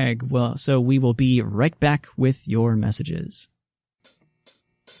mailbag. Well, so we will be right back with your messages.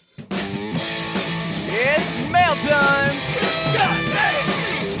 It's mail time!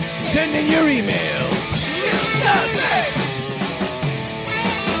 Send in your emails! Mail!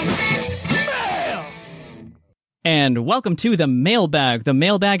 And welcome to the mailbag. The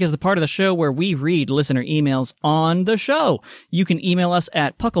mailbag is the part of the show where we read listener emails on the show. You can email us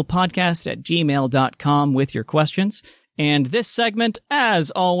at pucklepodcast@gmail.com with your questions. And this segment, as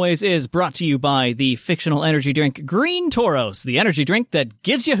always, is brought to you by the fictional energy drink Green Toros, the energy drink that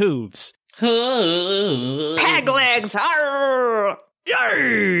gives you hooves. Peg legs! Arr!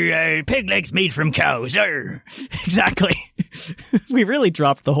 Arr, pig legs made from cows. Arr. Exactly. We really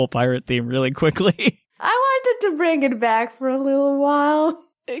dropped the whole pirate theme really quickly. I wanted to bring it back for a little while.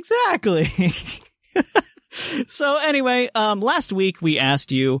 Exactly. So anyway, last week we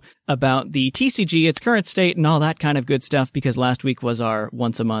asked you about the TCG, its current state, and all that kind of good stuff, because last week was our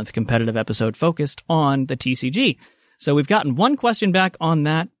once-a-month competitive episode focused on the TCG. So we've gotten one question back on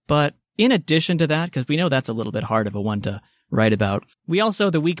that, but in addition to that, because we know that's a little bit hard of a one to write about, we also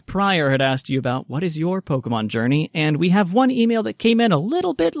the week prior had asked you about what is your Pokemon journey, and we have one email that came in a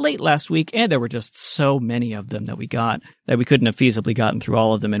little bit late last week, and there were just so many of them that we got that we couldn't have feasibly gotten through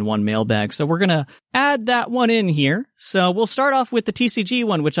all of them in one mailbag. So we're going to add that one in here. So we'll start off with the TCG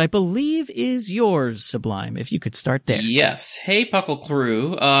one, which I believe is yours, Sublime, if you could start there. Yes. Hey, Puckle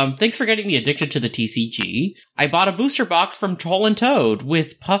Crew. Thanks for getting me addicted to the TCG. I bought a booster box from Troll and Toad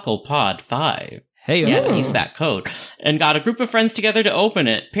with PucklePod 5. Hey, yeah, use that code. And got a group of friends together to open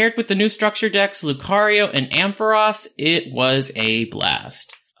it. Paired with the new structure decks, Lucario and Ampharos, it was a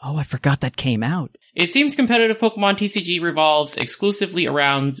blast. Oh, I forgot that came out. It seems competitive Pokemon TCG revolves exclusively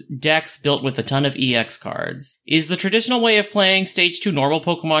around decks built with a ton of EX cards. Is the traditional way of playing Stage 2 normal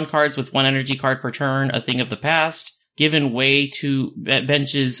Pokemon cards with one energy card per turn a thing of the past, given way to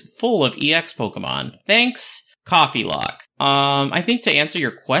benches full of EX Pokemon? Thanks, Coffee Lock. I think to answer your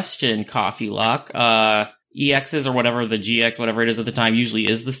question, Coffee Lock, EXs or whatever, the GX, whatever it is at the time, usually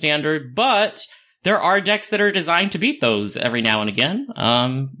is the standard, but there are decks that are designed to beat those every now and again,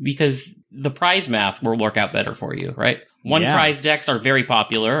 because the prize math will work out better for you, right? One prize decks are very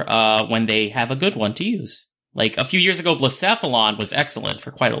popular, when they have a good one to use. Like a few years ago, Blacephalon was excellent for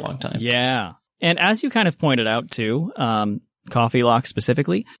quite a long time. Yeah. And as you kind of pointed out too, Coffee Lock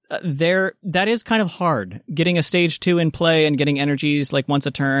specifically, that is kind of hard. Getting a stage 2 in play and getting energies like once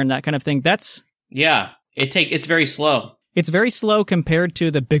a turn, that kind of thing. It's very slow. It's very slow compared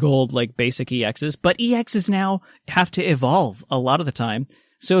to the big old like basic EXs, but EXs now have to evolve a lot of the time.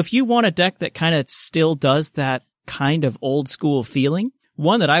 So if you want a deck that kind of still does that kind of old school feeling,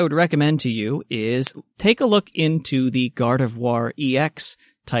 one that I would recommend to you is take a look into the Gardevoir EX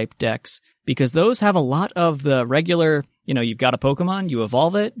type decks, because those have a lot of the regular, you've got a Pokemon, you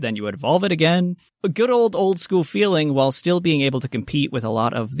evolve it, then you evolve it again. A good old school feeling while still being able to compete with a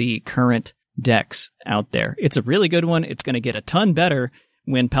lot of the current decks out there. It's a really good one. It's going to get a ton better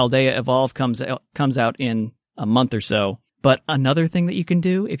when Paldea Evolve comes out in a month or so. But another thing that you can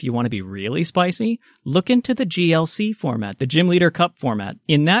do if you want to be really spicy, look into the GLC format, the Gym Leader Cup format.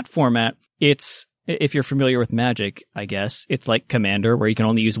 In that format, it's, if you're familiar with Magic, I guess, it's like Commander, where you can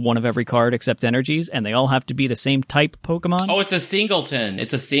only use one of every card except energies, and they all have to be the same type Pokemon. Oh, it's a singleton.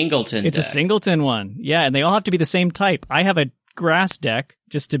 It's a singleton It's deck. a singleton one. Yeah, and they all have to be the same type. I have a grass deck,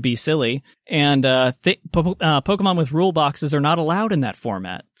 just to be silly, and Pokemon with rule boxes are not allowed in that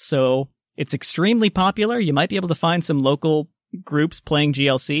format. So it's extremely popular. You might be able to find some local groups playing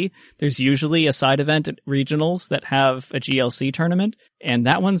GLC. There's usually a side event at regionals that have a GLC tournament, and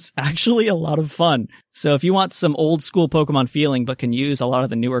that one's actually a lot of fun. So if you want some old school Pokemon feeling but can use a lot of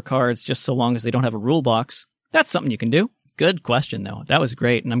the newer cards just so long as they don't have a rule box, that's something you can do. Good question, though. That was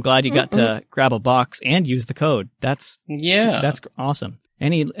great, and I'm glad you got to grab a box and use the code. That's awesome.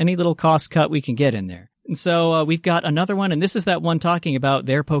 Any little cost cut we can get in there. And so we've got another one, and this is that one talking about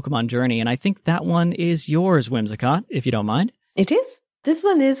their Pokemon journey, and I think that one is yours, Whimsicott, if you don't mind. It is. This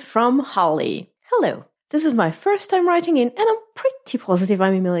one is from Holly. Hello. This is my first time writing in, and I'm pretty positive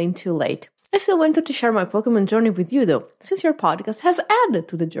I'm emailing too late. I still wanted to share my Pokemon journey with you, though, since your podcast has added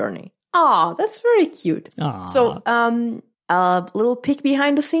to the journey. Aw, that's very cute. Aww. So, a little peek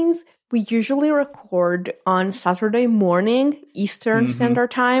behind the scenes. We usually record on Saturday morning, Eastern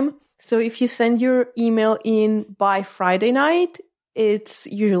Standard Time. So if you send your email in by Friday night, it's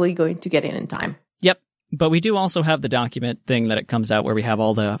usually going to get in time. But we do also have the document thing that it comes out where we have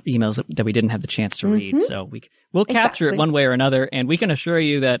all the emails that we didn't have the chance to read. So we'll capture it one way or another, and we can assure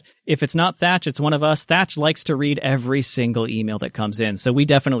you that if it's not Thatch, it's one of us. Thatch likes to read every single email that comes in, so we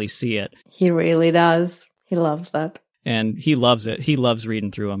definitely see it. He really does. He loves that. And he loves it. He loves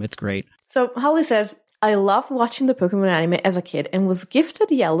reading through them. It's great. So Holly says, I loved watching the Pokemon anime as a kid and was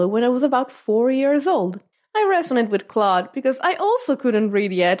gifted Yellow when I was about 4 years old. I resonate with Claude because I also couldn't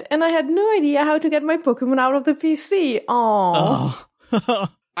read yet and I had no idea how to get my Pokemon out of the PC. Aww. Oh.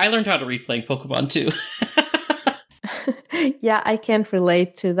 I learned how to read playing Pokemon too. Yeah, I can't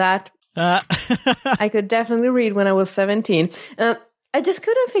relate to that. I could definitely read when I was 17. I just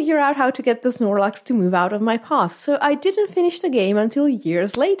couldn't figure out how to get the Snorlax to move out of my path, so I didn't finish the game until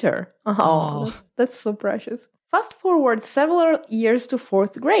years later. Oh, that's so precious. Fast forward several years to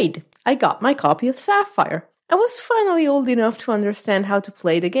 4th grade. I got my copy of Sapphire. I was finally old enough to understand how to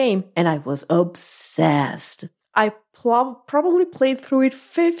play the game, and I was obsessed. I probably played through it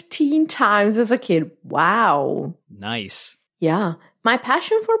 15 times as a kid. Wow. Nice. Yeah. My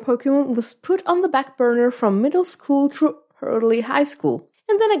passion for Pokemon was put on the back burner from middle school through early high school,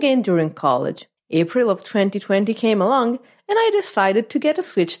 and then again during college. April of 2020 came along, and I decided to get a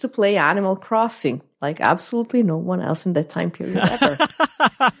Switch to play Animal Crossing, like absolutely no one else in that time period ever.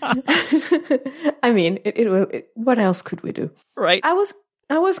 I mean, what else could we do? Right. I was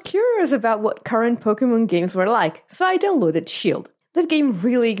curious about what current Pokemon games were like, so I downloaded Shield. That game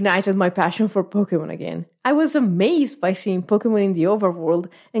really ignited my passion for Pokemon again. I was amazed by seeing Pokemon in the overworld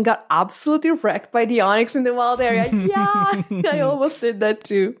and got absolutely wrecked by the Onix in the wild area. Yeah, I almost did that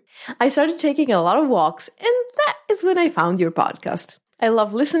too. I started taking a lot of walks, and that is when I found your podcast. I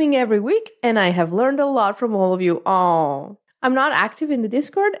love listening every week, and I have learned a lot from all of you. Aww. I'm not active in the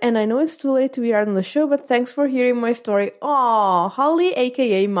Discord, and I know it's too late to be out on the show, but thanks for hearing my story. Aww, Holly,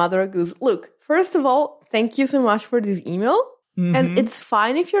 aka Mother Goose. Look, first of all, thank you so much for this email. Mm-hmm. And it's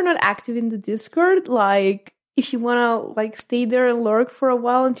fine if you're not active in the Discord. Like, if you want to stay there and lurk for a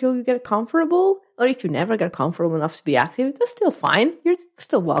while until you get comfortable, or if you never get comfortable enough to be active, that's still fine. You're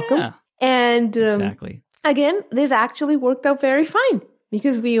still welcome. Yeah, and exactly. Again, this actually worked out very fine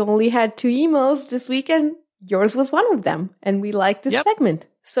because we only had 2 emails this week, and yours was one of them. And we liked this segment.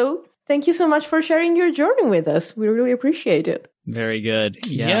 So thank you so much for sharing your journey with us. We really appreciate it. Very good.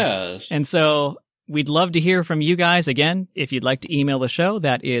 Yeah. Yes. And so we'd love to hear from you guys. Again, if you'd like to email the show,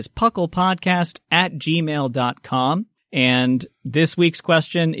 that is pucklepodcast@gmail.com. And this week's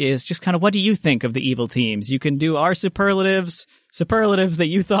question is just kind of, what do you think of the evil teams? You can do our superlatives that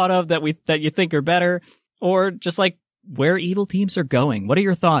you thought of that you think are better, or just where evil teams are going. What are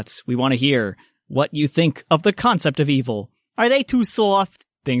your thoughts? We want to hear what you think of the concept of evil. Are they too soft?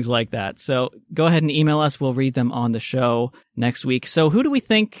 Things like that. So go ahead and email us. We'll read them on the show next week. So who do we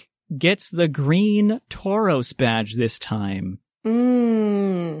think gets the green Tauros badge this time?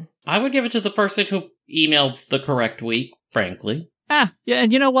 I would give it to the person who emailed the correct week, frankly. Yeah,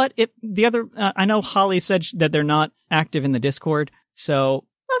 and you know what? I know Holly said that they're not active in the Discord, so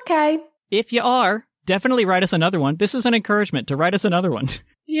okay. If you are, definitely write us another one. This is an encouragement to write us another one.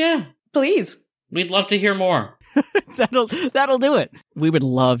 Yeah. Please. We'd love to hear more. That'll do it. We would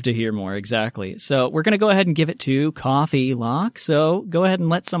love to hear more, exactly. So we're going to go ahead and give it to Coffee Lock. So go ahead and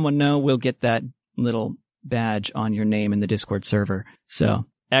let someone know. We'll get that little badge on your name in the Discord server. So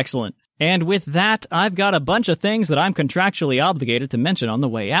excellent. And with that, I've got a bunch of things that I'm contractually obligated to mention on the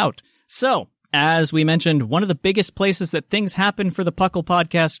way out. So, as we mentioned, one of the biggest places that things happen for the Puckle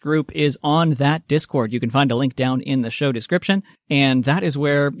Podcast group is on that Discord. You can find a link down in the show description, and that is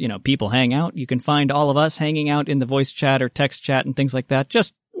where, people hang out. You can find all of us hanging out in the voice chat or text chat and things like that,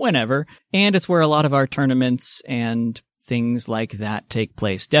 just whenever. And it's where a lot of our tournaments and things like that take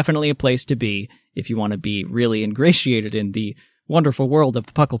place. Definitely a place to be if you want to be really ingratiated in the wonderful world of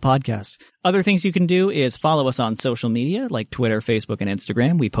the Puckle Podcast. Other things you can do is follow us on social media like Twitter, Facebook, and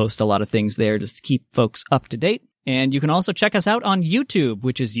Instagram. We post a lot of things there just to keep folks up to date. And you can also check us out on YouTube,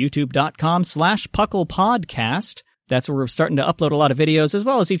 which is youtube.com/PucklePodcast. That's where we're starting to upload a lot of videos, as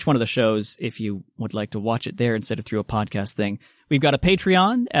well as each one of the shows, if you would like to watch it there instead of through a podcast thing. We've got a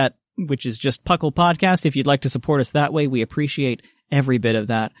Patreon which is just Puckle Podcast. If you'd like to support us that way, we appreciate every bit of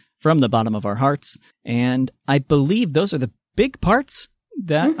that from the bottom of our hearts. And I believe those are the big parts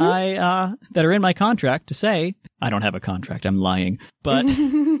that that are in my contract to say. I don't have a contract. I'm lying. But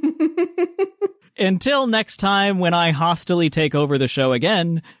until next time, when I hostily take over the show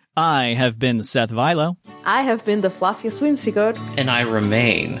again, I have been Seth Vilo. I have been the fluffiest whimsicott. And I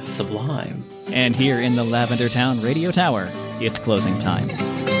remain sublime. And here in the Lavender Town Radio Tower, it's closing time.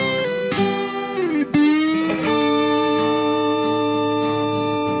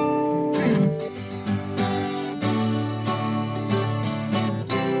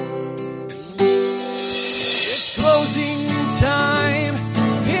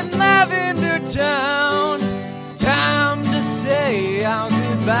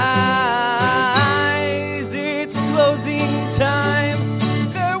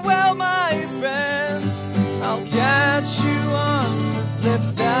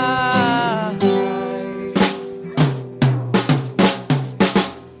 side.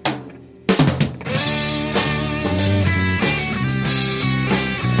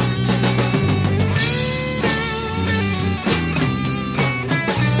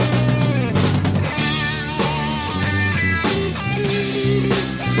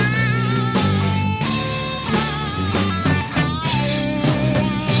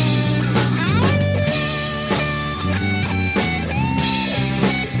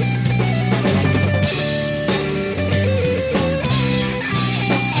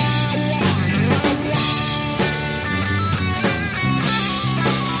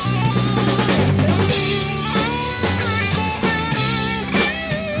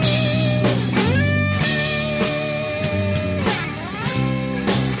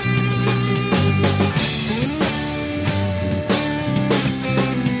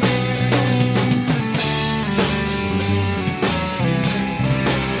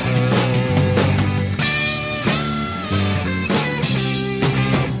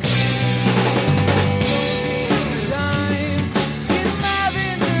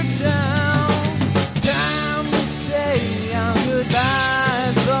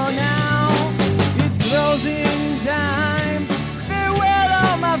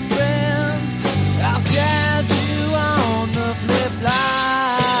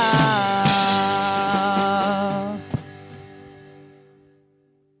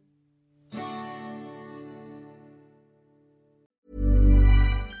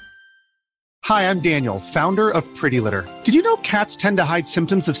 Hi, I'm Daniel, founder of Pretty Litter. Did you know cats tend to hide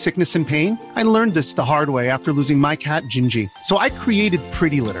symptoms of sickness and pain? I learned this the hard way after losing my cat, Gingy. So I created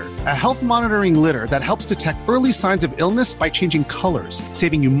Pretty Litter, a health monitoring litter that helps detect early signs of illness by changing colors,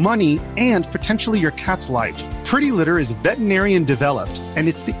 saving you money and potentially your cat's life. Pretty Litter is veterinarian developed, and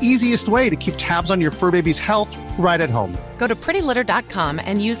it's the easiest way to keep tabs on your fur baby's health right at home. Go to prettylitter.com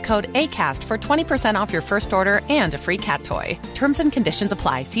and use code ACAST for 20% off your first order and a free cat toy. Terms and conditions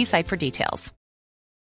apply. See site for details.